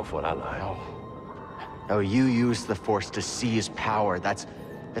powerful ally. No, you used the Force to seize power. That's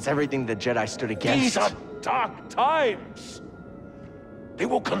everything the Jedi stood against. These are dark times. They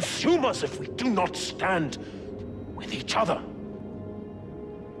will consume us if we do not stand with each other.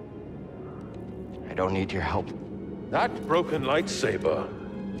 I don't need your help. That broken lightsaber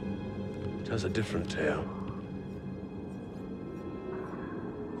tells a different tale.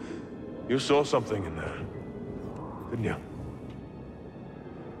 You saw something in there, didn't you?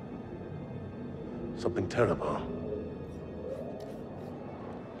 Something terrible.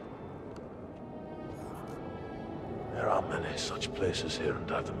 There are many such places here in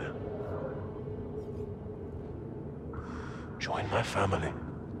Dathomir. Join my family,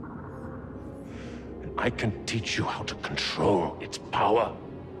 and I can teach you how to control its power.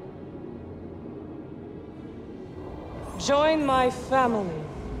 Join my family,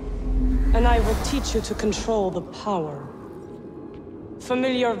 and I will teach you to control the power.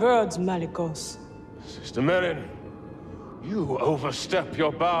 Familiar words, Malicos. Sister Merrin, you overstep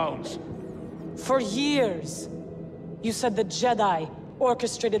your bounds. For years, you said the Jedi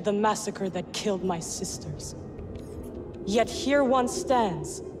orchestrated the massacre that killed my sisters. Yet here one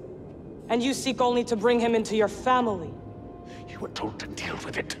stands, and you seek only to bring him into your family. You were told to deal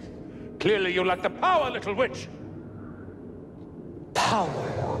with it. Clearly you lack the power, little witch. Power.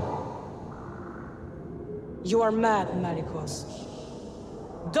 You are mad, Malicos.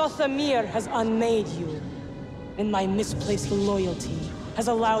 Dathomir has unmade you, and my misplaced loyalty has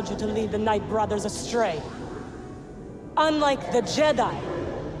allowed you to lead the Knight Brothers astray. Unlike the Jedi,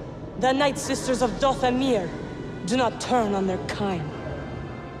 the Night Sisters of Dathomir do not turn on their kind.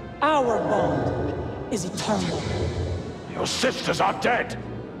 Our bond is eternal. Your sisters are dead!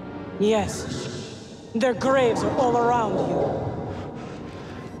 Yes. Their graves are all around you.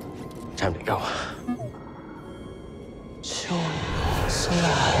 Time to go.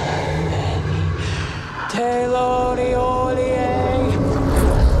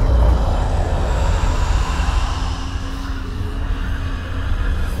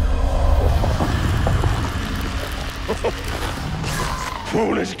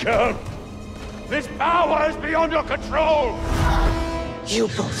 Foolish girl! This power is beyond your control! You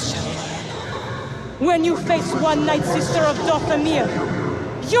both shall learn. When you face one Night Sister of Dathomir,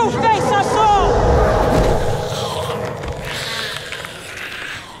 you face us all!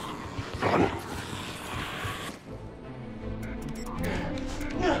 Run.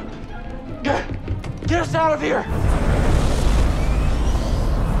 us out of here!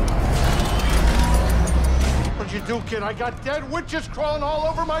 What'd you do, kid? I got dead witches crawling all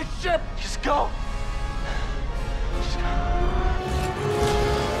over my ship! Just go! Just go.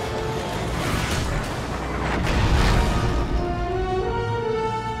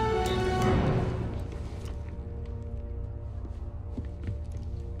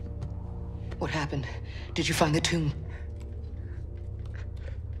 What happened? Did you find the tomb?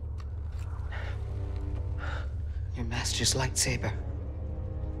 Your master's lightsaber.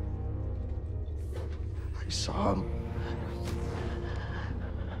 I saw him.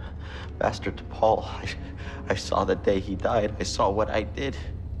 Master T'Pol. I saw the day he died. I saw what I did.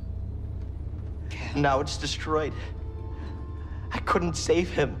 Cal. Now it's destroyed. I couldn't save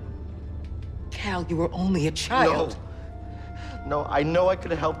him. Cal, you were only a child. No, I know I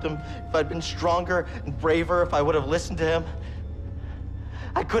could have helped him if I'd been stronger and braver, if I would have listened to him.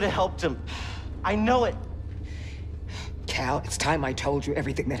 I could have helped him. I know it. Cal, it's time I told you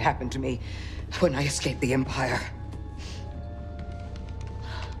everything that happened to me when I escaped the Empire.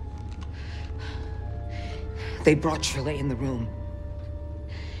 They brought Shirley in the room.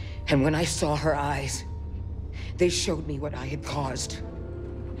 And when I saw her eyes, they showed me what I had caused.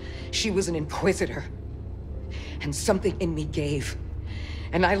 She was an Inquisitor. And something in me gave.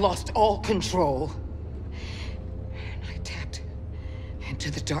 And I lost all control. And I tapped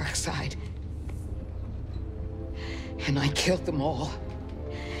into the dark side. And I killed them all.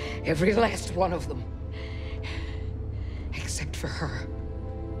 Every last one of them. Except for her.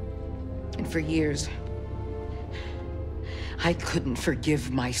 And for years, I couldn't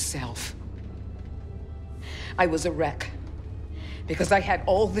forgive myself. I was a wreck. Because I had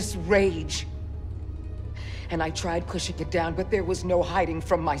all this rage. And I tried pushing it down, but there was no hiding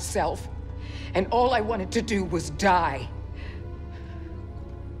from myself. And all I wanted to do was die.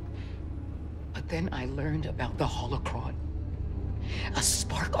 But then I learned about the Holocron. A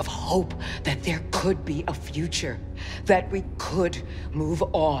spark of hope that there could be a future, that we could move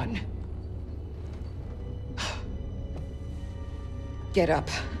on. Get up.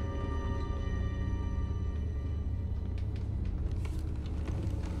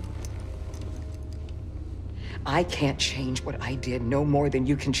 I can't change what I did no more than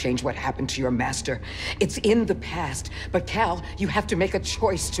you can change what happened to your master. It's in the past. But Cal, you have to make a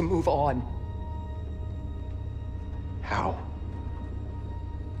choice to move on. How?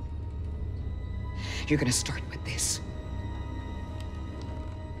 You're gonna start with this.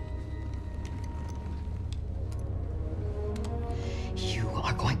 You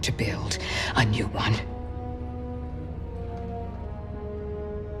are going to build a new one.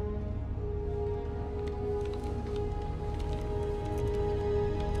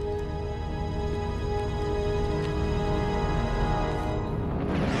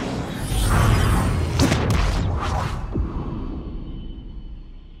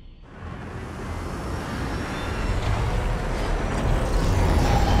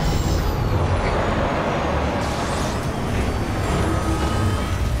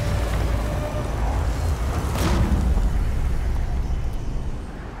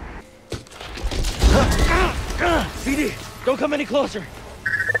 Don't come any closer.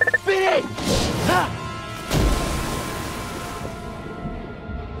 BD!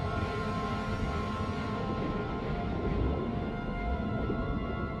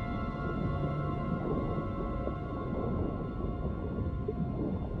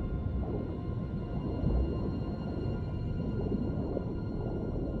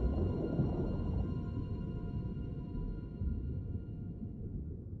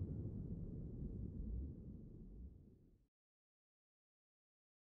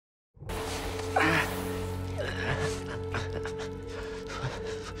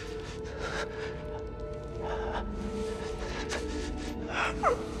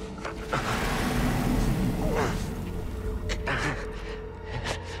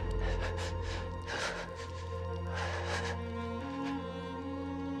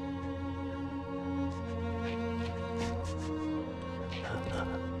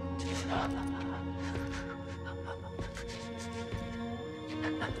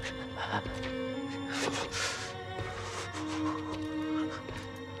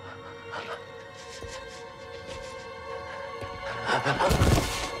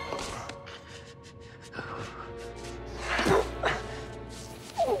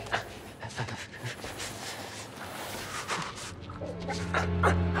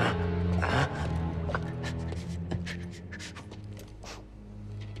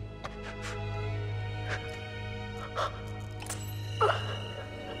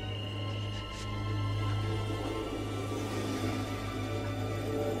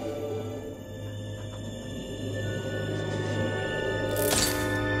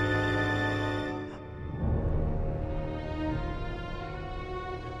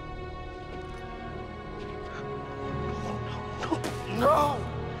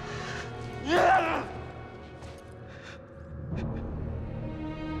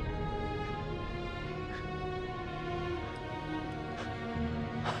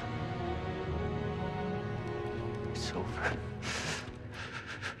 It's over.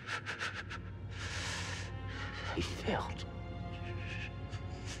 He failed.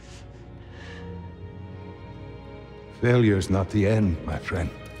 Failure's not the end, my friend.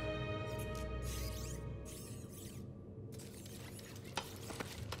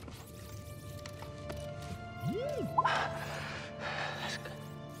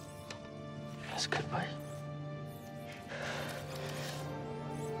 That's good, buddy.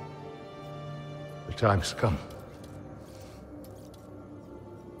 The time's come.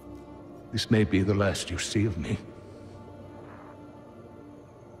 This may be the last you see of me.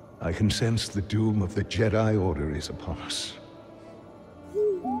 I can sense the doom of the Jedi Order is upon us.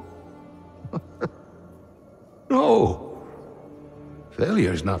 No!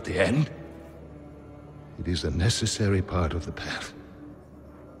 Failure is not the end. It is a necessary part of the path.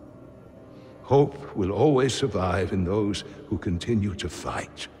 Hope will always survive in those who continue to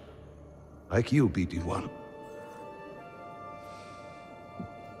fight. Like you, BD-1.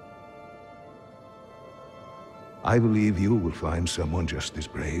 I believe you will find someone just as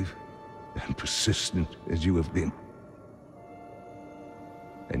brave and persistent as you have been.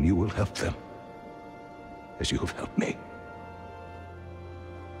 And you will help them, as you have helped me.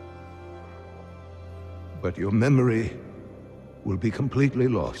 But your memory will be completely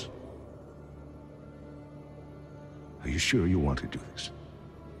lost. Are you sure you want to do this?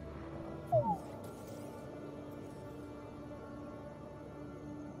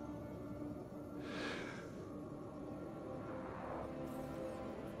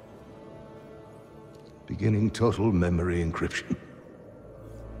 Beginning total memory encryption.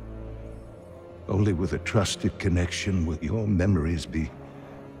 Only with a trusted connection will your memories be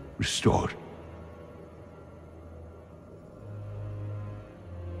restored.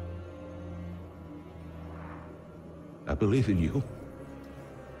 I believe in you,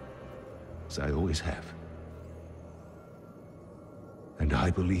 as I always have. And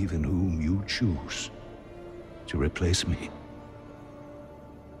I believe in whom you choose to replace me.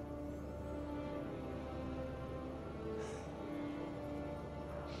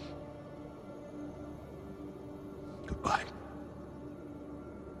 Goodbye,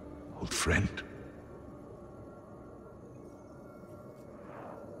 old friend.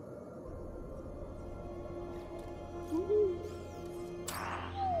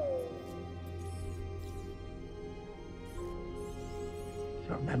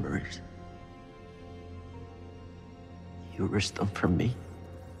 Your memories. You risked them for me.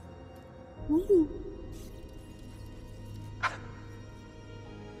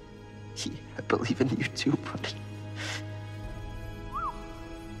 Yeah, I believe in you too, buddy.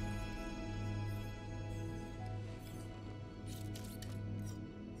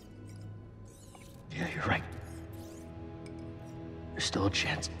 Yeah, you're right. There's still a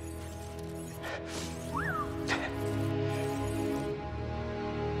chance.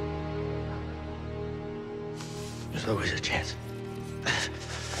 There's always a chance.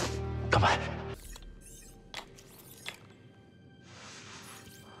 Come on.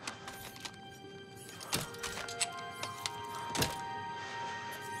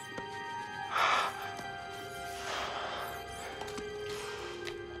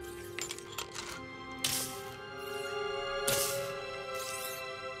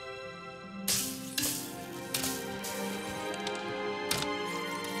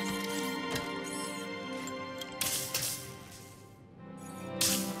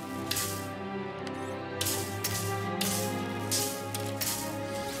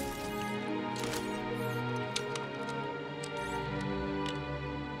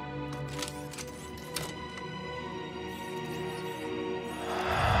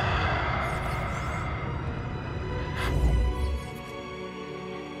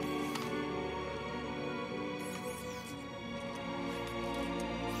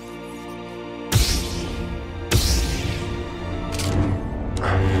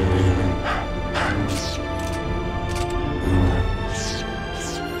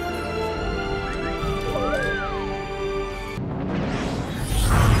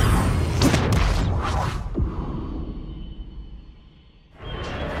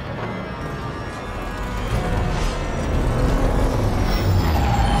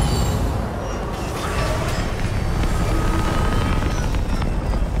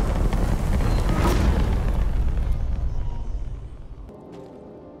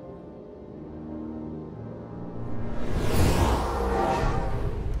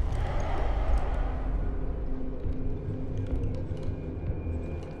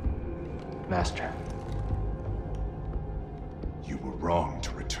 Master. You were wrong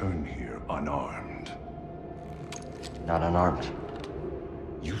to return here unarmed. Not unarmed.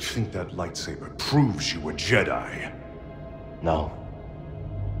 You think that lightsaber proves you a Jedi? No.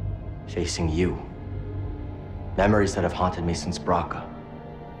 Facing you. Memories that have haunted me since Braca.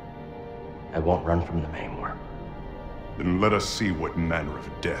 I won't run from them anymore. Then let us see what manner of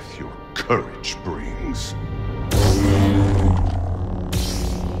death your courage brings.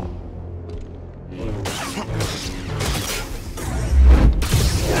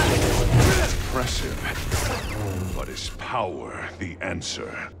 Impressive. But is power the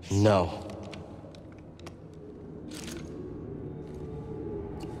answer? No.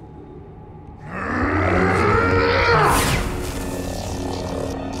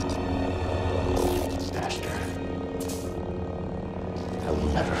 Master, I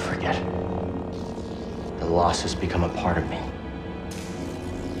will never forget. The loss has become a part of me.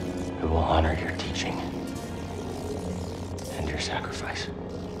 I will honor your teaching and your sacrifice.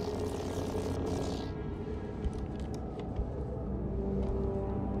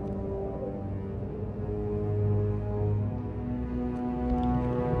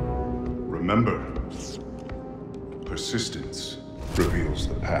 Remember, persistence reveals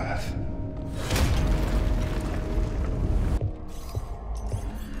the path.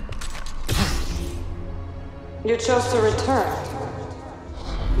 You chose to return.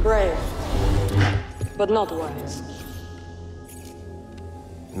 Brave, but not wise.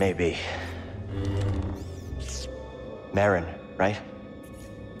 Maybe. Marin, right?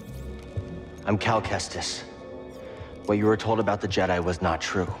 I'm Cal Kestis. What you were told about the Jedi was not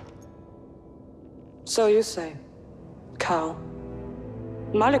true. So you say. Cal.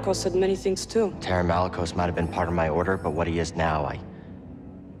 Malicos said many things too. Terran Malicos might have been part of my order, but what he is now, I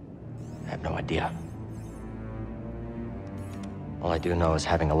have no idea. All I do know is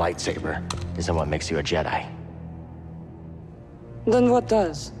having a lightsaber isn't what makes you a Jedi. Then what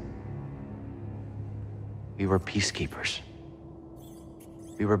does? We were peacekeepers.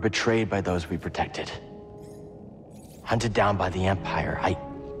 We were betrayed by those we protected. Hunted down by the Empire.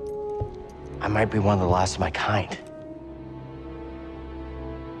 I might be one of the last of my kind.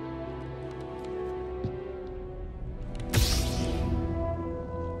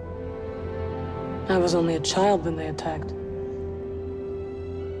 I was only a child when they attacked.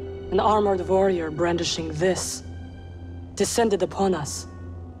 An armored warrior brandishing this descended upon us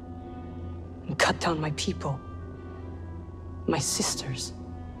and cut down my people, my sisters,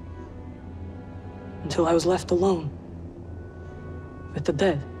 until I was left alone with the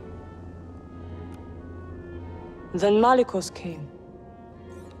dead. Then Malicos came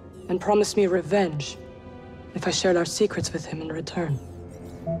and promised me revenge if I shared our secrets with him in return.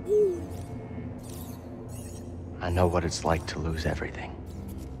 I know what it's like to lose everything.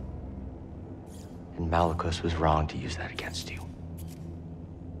 And Malicos was wrong to use that against you.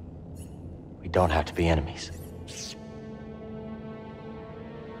 We don't have to be enemies.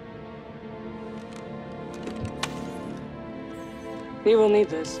 We will need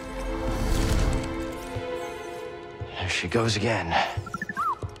this. There she goes again.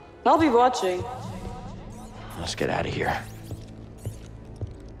 I'll be watching. Let's get out of here.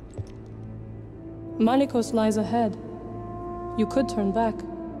 Malicos lies ahead. You could turn back.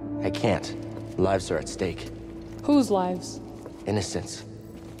 I can't. Lives are at stake. Whose lives? Innocents.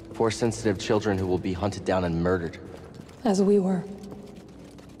 Force-sensitive children who will be hunted down and murdered. As we were.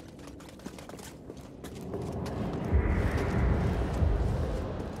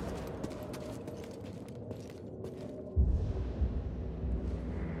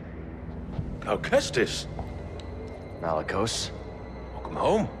 Cal Kestis. Malicos. Welcome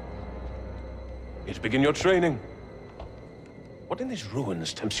home. Here to begin your training. What in these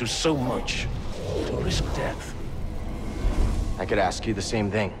ruins tempts you so much to risk death? I could ask you the same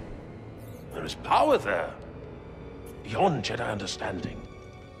thing. There is power there. Beyond Jedi understanding.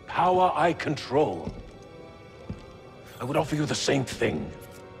 Power I control. I would offer you the same thing.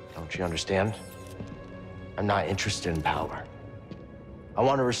 Don't you understand? I'm not interested in power. I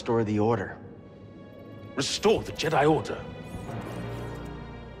want to restore the Order. Restore the Jedi Order?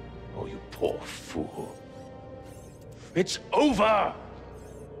 Oh, you poor fool. It's over!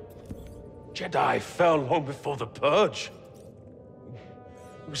 Jedi fell long before the Purge.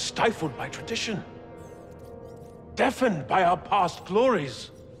 We were stifled by tradition. Deafened by our past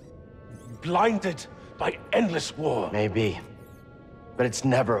glories. Blinded by endless war. Maybe. But it's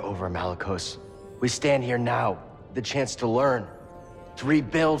never over, Malicos. We stand here now, the chance to learn. To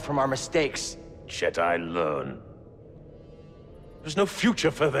rebuild from our mistakes. Jedi learn. There's no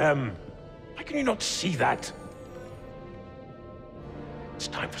future for them. Why can you not see that? It's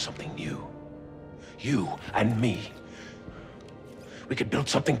time for something new. You and me. We could build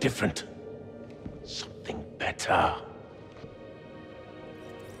something different. Something better.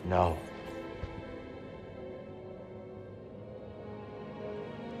 No.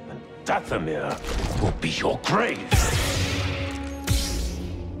 Dathomir will be your grave.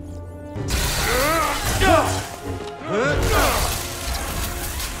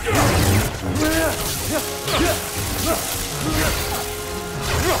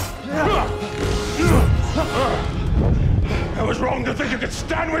 I was wrong to think you could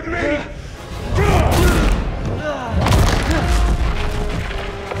stand with me!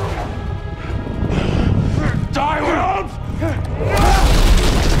 Die, world!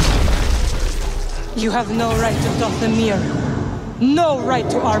 You have no right to Dathomir. No right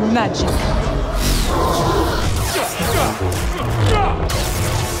to our magic.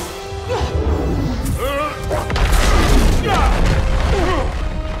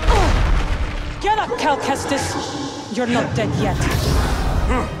 Get up, Cal Kestis! You're not dead yet.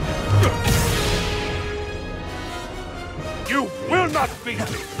 You will not beat me!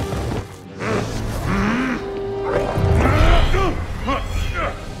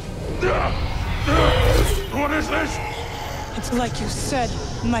 What is this? It's like you said,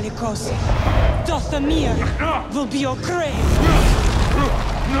 Malikos. Dathomir will be your grave.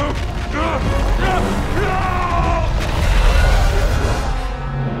 No!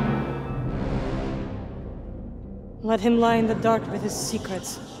 Let him lie in the dark with his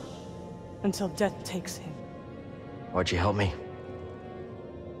secrets until death takes him. Why'd you help me?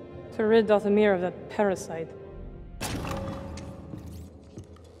 To rid Dathomir of that parasite. We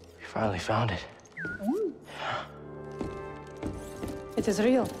finally found it. It is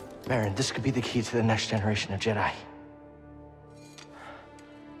real. Merrin, this could be the key to the next generation of Jedi.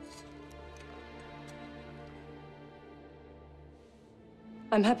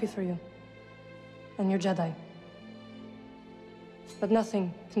 I'm happy for you. And your Jedi. But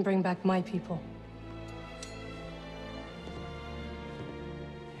nothing can bring back my people.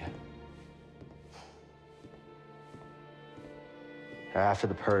 After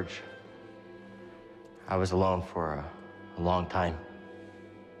the Purge, I was alone for a long time.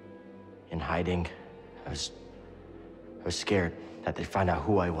 In hiding. I was scared that they'd find out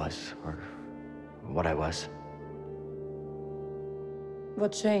who I was, or what I was.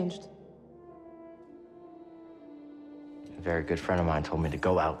 What changed? A very good friend of mine told me to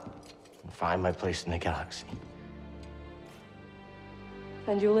go out and find my place in the galaxy.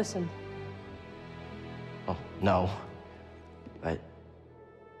 And you listened? Well, no. But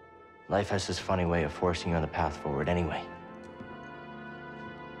life has this funny way of forcing you on the path forward anyway.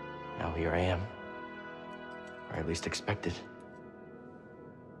 Now here I am. Or at least expected.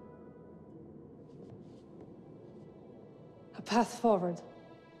 A path forward.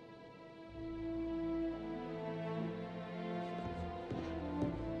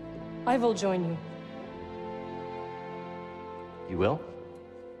 I will join you. You will?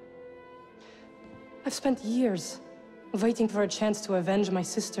 I've spent years waiting for a chance to avenge my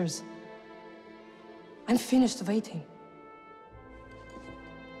sisters. I'm finished waiting.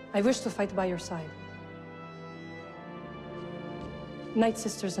 I wish to fight by your side. Night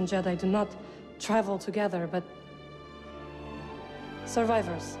Sisters and Jedi do not travel together, but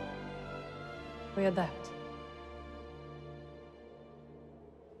survivors. We adapt.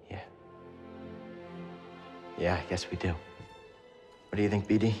 Yeah, I guess we do. What do you think,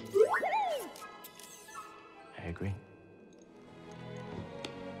 BD? I agree.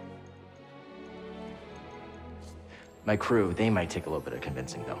 My crew, they might take a little bit of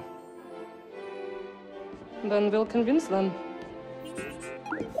convincing, though. Then we'll convince them.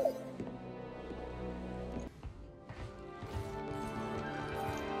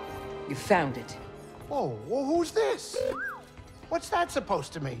 You found it. Whoa, well, who's this? What's that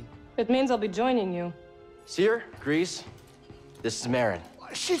supposed to mean? It means I'll be joining you. Seer, Grease, this is Merrin.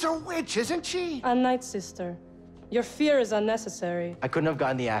 She's a witch, isn't she? A Night Sister. Your fear is unnecessary. I couldn't have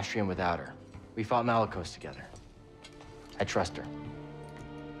gotten the Astrium without her. We fought Malicos together. I trust her.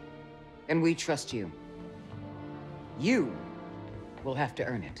 And we trust you. You will have to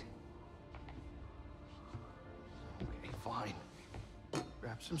earn it. Okay, fine.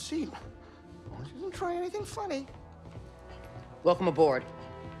 Grab some seam. As long as she doesn't try anything funny. Welcome aboard.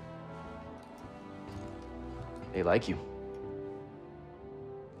 They like you.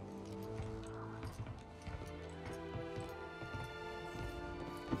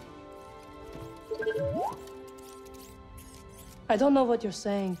 I don't know what you're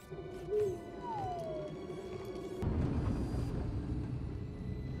saying.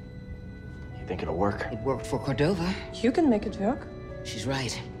 You think it'll work? It worked for Cordova. You can make it work. She's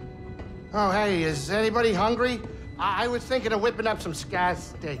right. Oh, hey, is anybody hungry? I was thinking of whipping up some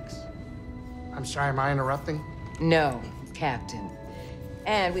scaz steaks. I'm sorry, am I interrupting? No, Captain.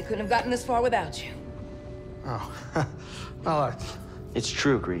 And we couldn't have gotten this far without you. Oh, well, It's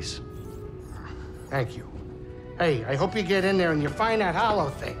true, Grease. Thank you. Hey, I hope you get in there and you find that hollow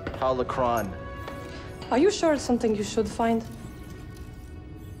thing. Holocron. Are you sure it's something you should find?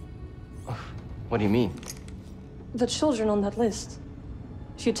 What do you mean? The children on that list.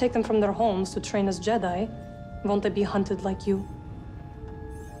 If you take them from their homes to train as Jedi, won't they be hunted like you?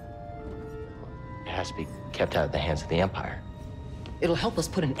 It has to be kept out of the hands of the Empire. It'll help us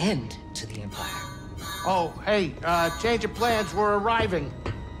put an end to the Empire. Oh, hey, change of plans, we're arriving.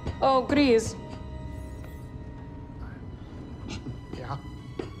 Oh, Grease. Yeah?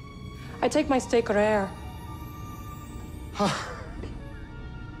 I take my steak rare.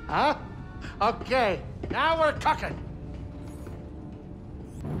 Huh? Okay, now we're cooking.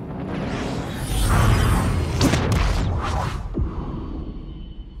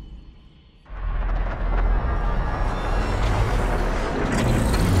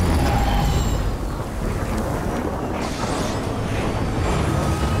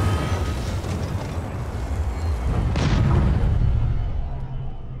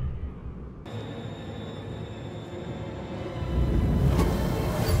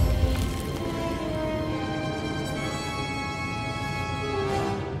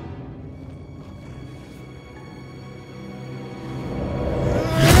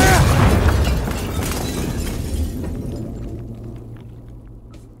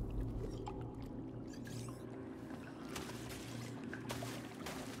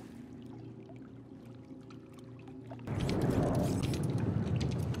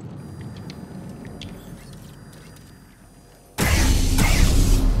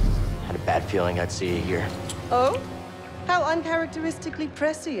 Bad feeling I'd see you here. Oh? How uncharacteristically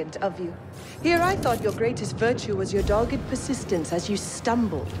prescient of you. Here I thought your greatest virtue was your dogged persistence as you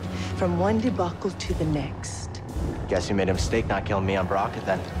stumbled from one debacle to the next. Guess you made a mistake not killing me on Baraka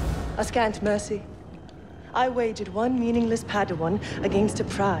then. A scant mercy. I wagered one meaningless Padawan against a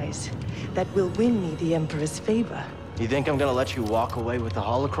prize that will win me the Emperor's favor. You think I'm gonna let you walk away with the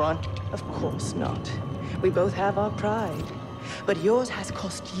holocron? Of course not. We both have our pride. But yours has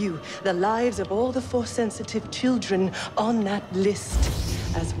cost you the lives of all the Force-sensitive children on that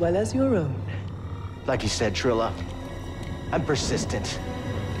list, as well as your own. Like you said, Trilla, I'm persistent.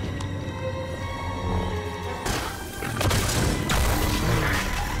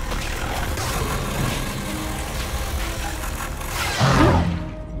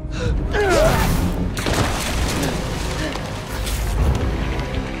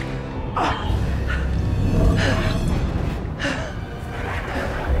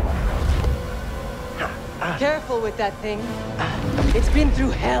 Careful with that thing. It's been through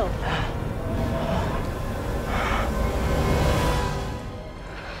hell.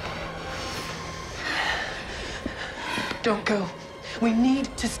 Don't go. We need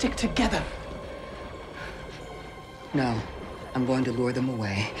to stick together. No. I'm going to lure them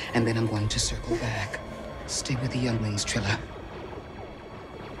away, and then I'm going to circle back. Stay with the younglings, Trilla.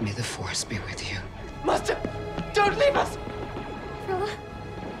 May the Force be with you. Master, don't leave us! Trilla,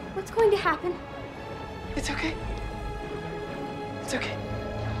 what's going to happen? It's okay. It's okay.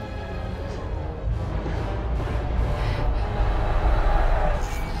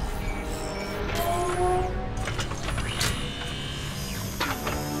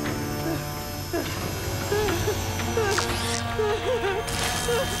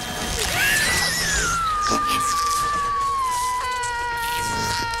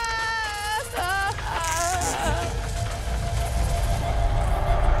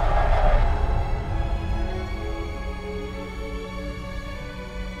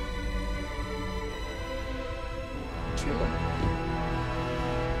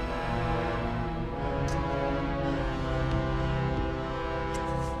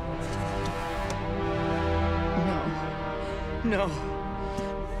 No.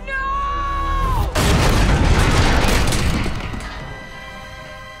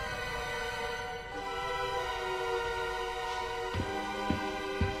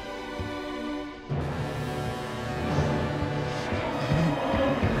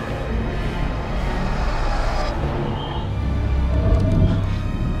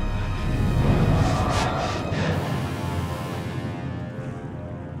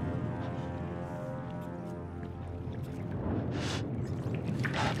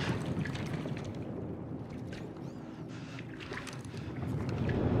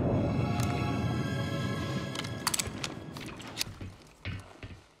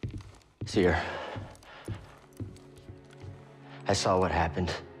 Seer, I saw what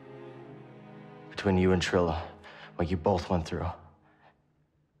happened between you and Trilla, what you both went through.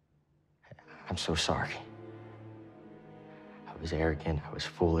 I'm so sorry. I was arrogant, I was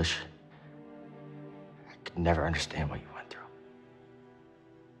foolish. I could never understand what you went through.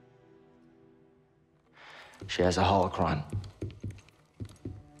 She has a holocron.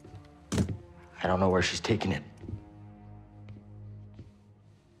 I don't know where she's taking it.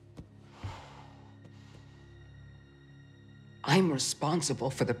 I'm responsible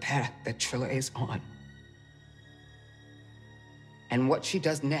for the path that Trilla is on. And what she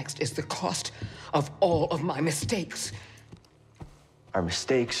does next is the cost of all of my mistakes. Our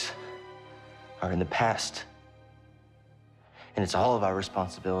mistakes are in the past. And it's all of our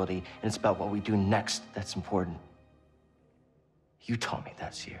responsibility, and it's about what we do next that's important. You told me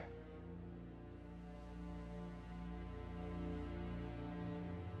that, Seer.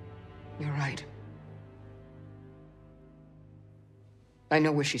 You're right. I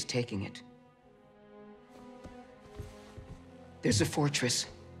know where she's taking it. There's a fortress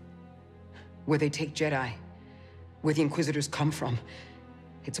where they take Jedi, where the Inquisitors come from.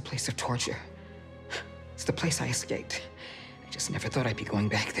 It's a place of torture. It's the place I escaped. I just never thought I'd be going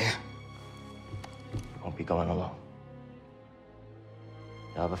back there. You won't be going alone.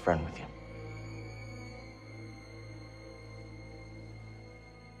 You'll have a friend with you.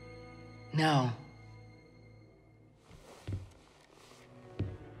 No.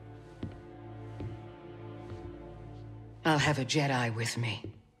 I'll have a Jedi with me.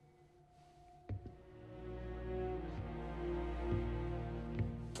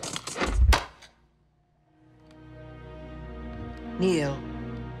 Neil.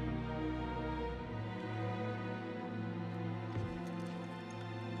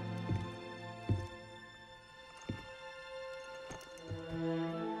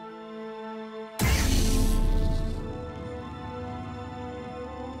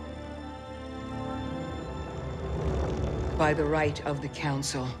 By the right of the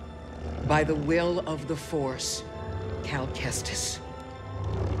Council, by the will of the Force, Cal Kestis.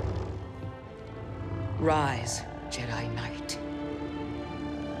 Rise, Jedi Knight.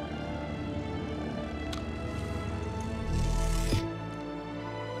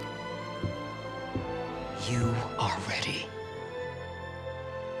 You are ready.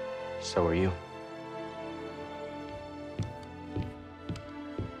 So are you.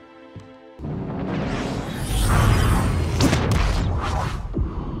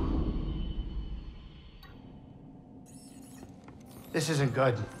 This isn't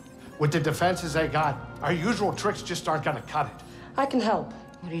good. With the defenses they got, our usual tricks just aren't gonna cut it. I can help.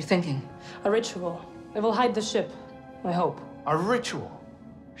 What are you thinking? A ritual. It will hide the ship, I hope. A ritual?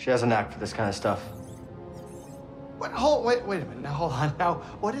 She has a knack for this kind of stuff. What? Wait a minute. Now, hold on. Now,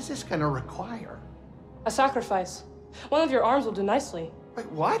 what is this gonna require? A sacrifice. One of your arms will do nicely. Wait,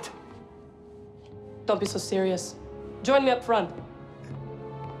 what? Don't be so serious. Join me up front.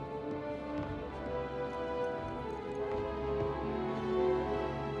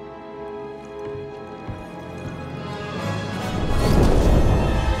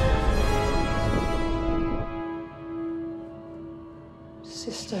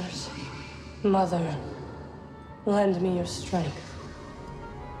 Sisters, Mother, lend me your strength.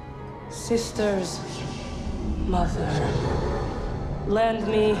 Sisters, Mother, lend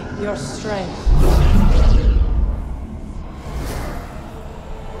me your strength.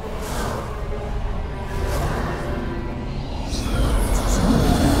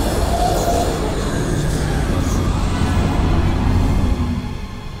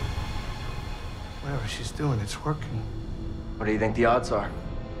 Whatever she's doing, it's working. What do you think the odds are?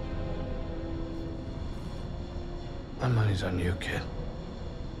 My money's on you, kid.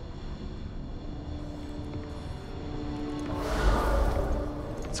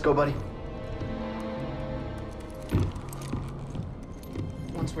 Let's go, buddy.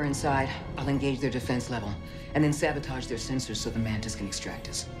 Once we're inside, I'll engage their defense level, and then sabotage their sensors so the Mantis can extract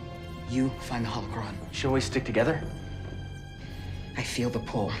us. You find the holocron. Shall we stick together? I feel the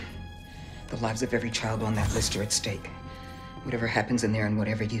pull. The lives of every child on that list are at stake. Whatever happens in there and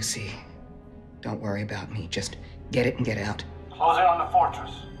whatever you see, don't worry about me. Just get it and get out. Close in on the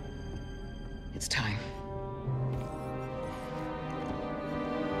fortress. It's time.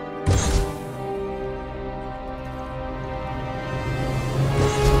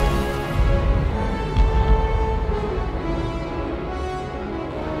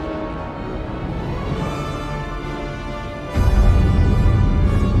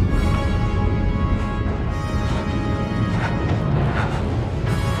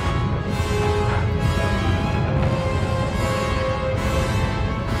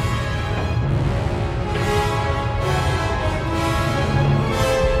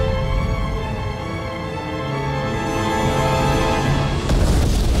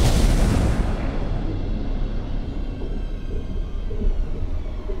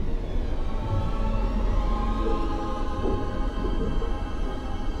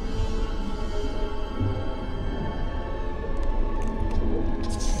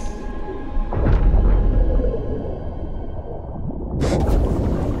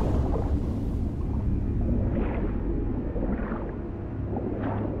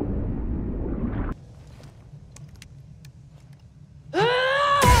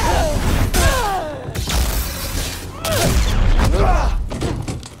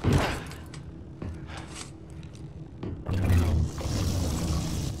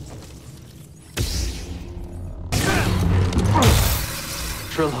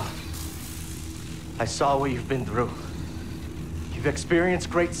 I saw what you've been through. You've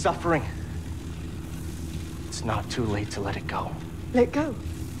experienced great suffering. It's not too late to let it go. Let go.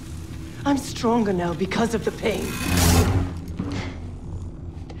 I'm stronger now because of the pain.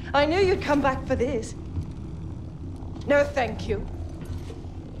 I knew you'd come back for this. No, thank you.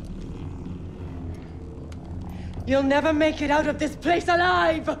 You'll never make it out of this place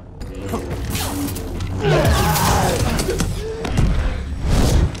alive!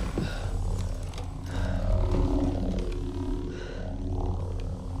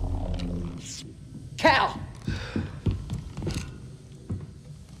 Cal!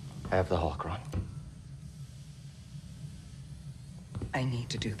 I have the holocron. I need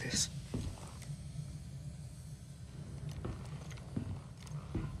to do this.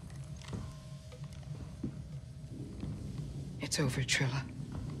 It's over, Trilla.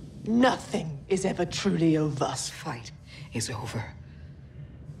 Nothing is ever truly over. This fight is over.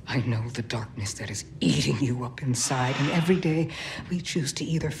 I know the darkness that is eating you up inside, and every day we choose to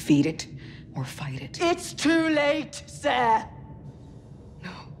either feed it or fight it. It's too late, sir.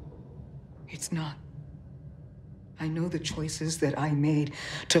 No, it's not. I know the choices that I made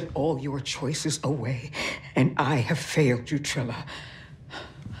took all your choices away, and I have failed you, Trilla.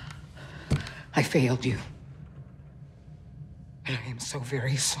 I failed you. And I am so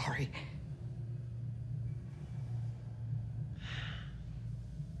very sorry.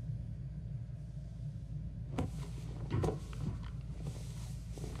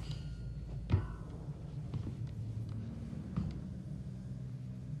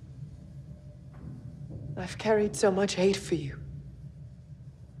 I've carried so much hate for you.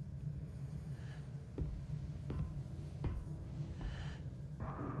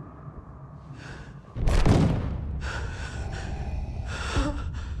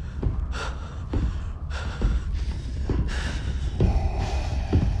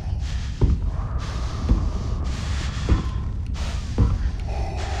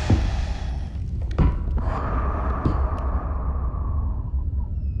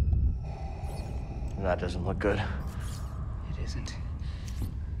 That doesn't look good. It isn't.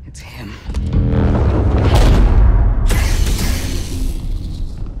 It's him.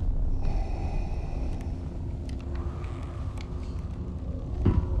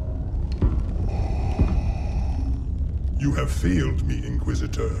 You have failed me,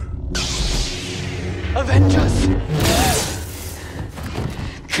 Inquisitor. Avengers!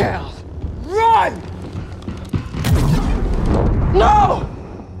 Cal, run! No!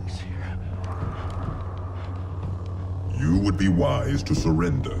 You would be wise to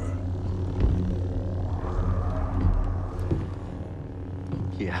surrender.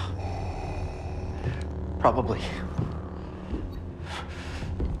 Yeah. Probably.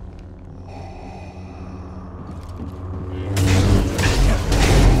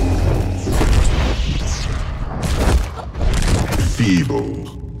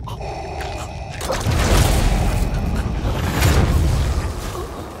 Feeble.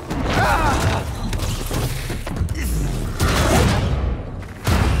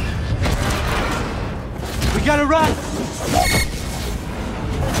 We gotta run!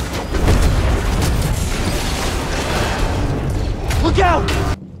 Look out!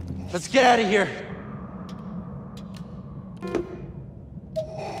 Let's get out of here.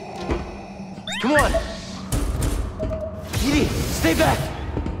 Come on! Edie, stay back!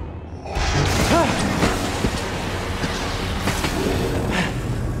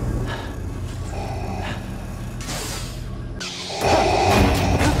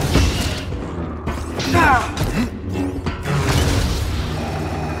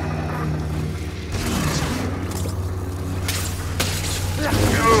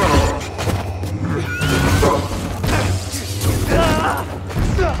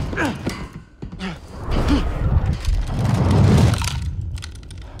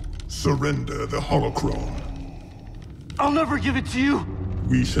 Surrender the holocron. I'll never give it to you.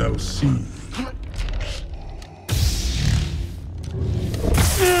 We shall see.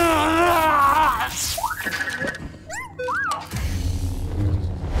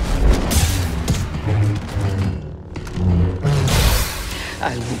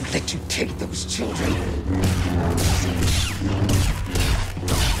 I won't let you take those children.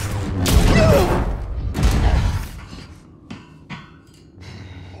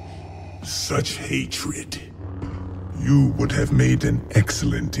 Such hatred. You would have made an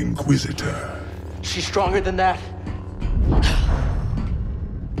excellent Inquisitor. She's stronger than that.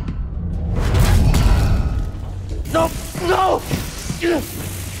 No! No!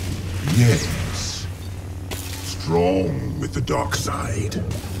 Yes. Strong with the dark side.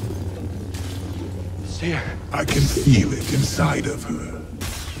 Seer. I can feel it inside of her.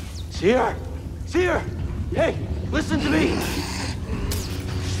 Seer! Seer! Hey, listen to me! You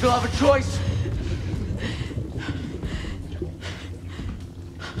still have a choice.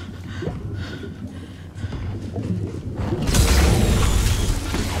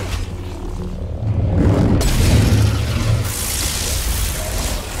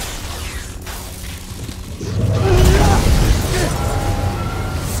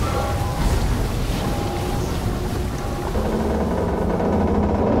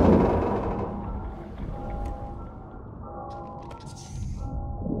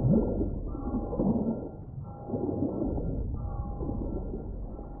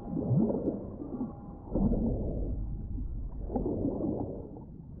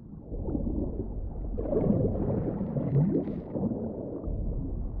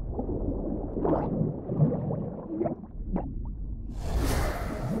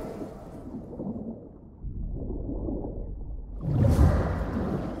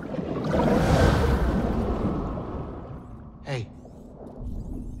 Hey.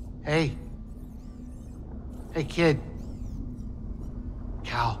 Hey. Hey, kid.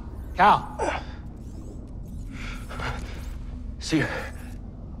 Cal. Cal! Seer.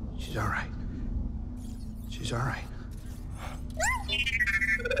 She's all right. She's all right.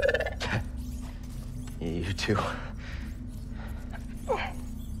 You too.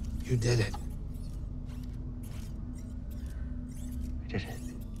 You did it. We did it.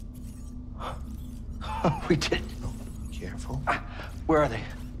 We did it. Careful. Where are they?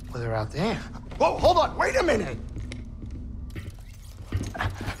 Well, they're out there. Whoa, hold on. Wait a minute.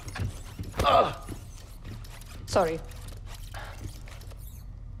 Sorry.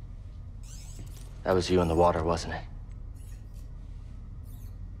 That was you in the water, wasn't it?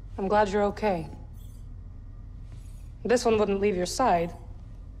 I'm glad you're okay. This one wouldn't leave your side.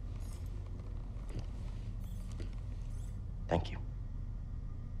 Thank you.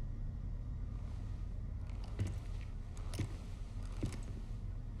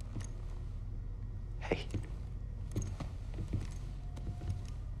 Hey.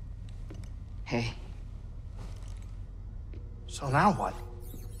 Hey. So now what?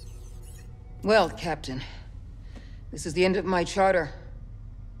 Well, Captain, this is the end of my charter.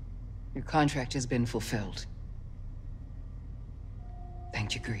 Your contract has been fulfilled.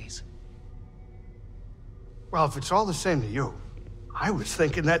 Thank you, Grease. Well, if it's all the same to you, I was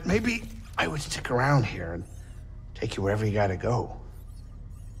thinking that maybe I would stick around here and take you wherever you gotta go.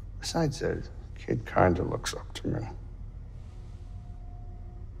 Besides, the kid kinda looks up to me.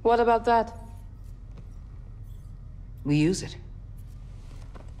 What about that? We use it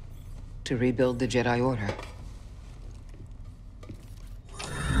to rebuild the Jedi Order.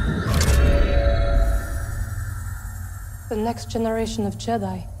 The next generation of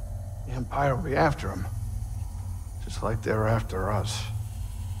Jedi. The Empire will be after him. Just like they're after us.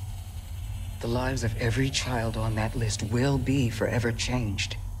 The lives of every child on that list will be forever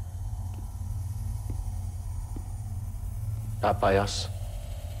changed. Not by us.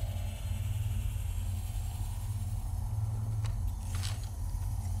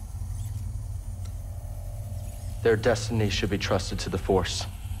 Their destiny should be trusted to the Force.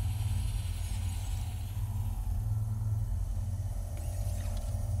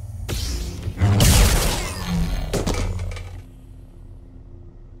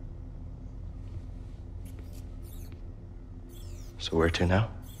 So where to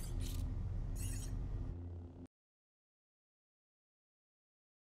now?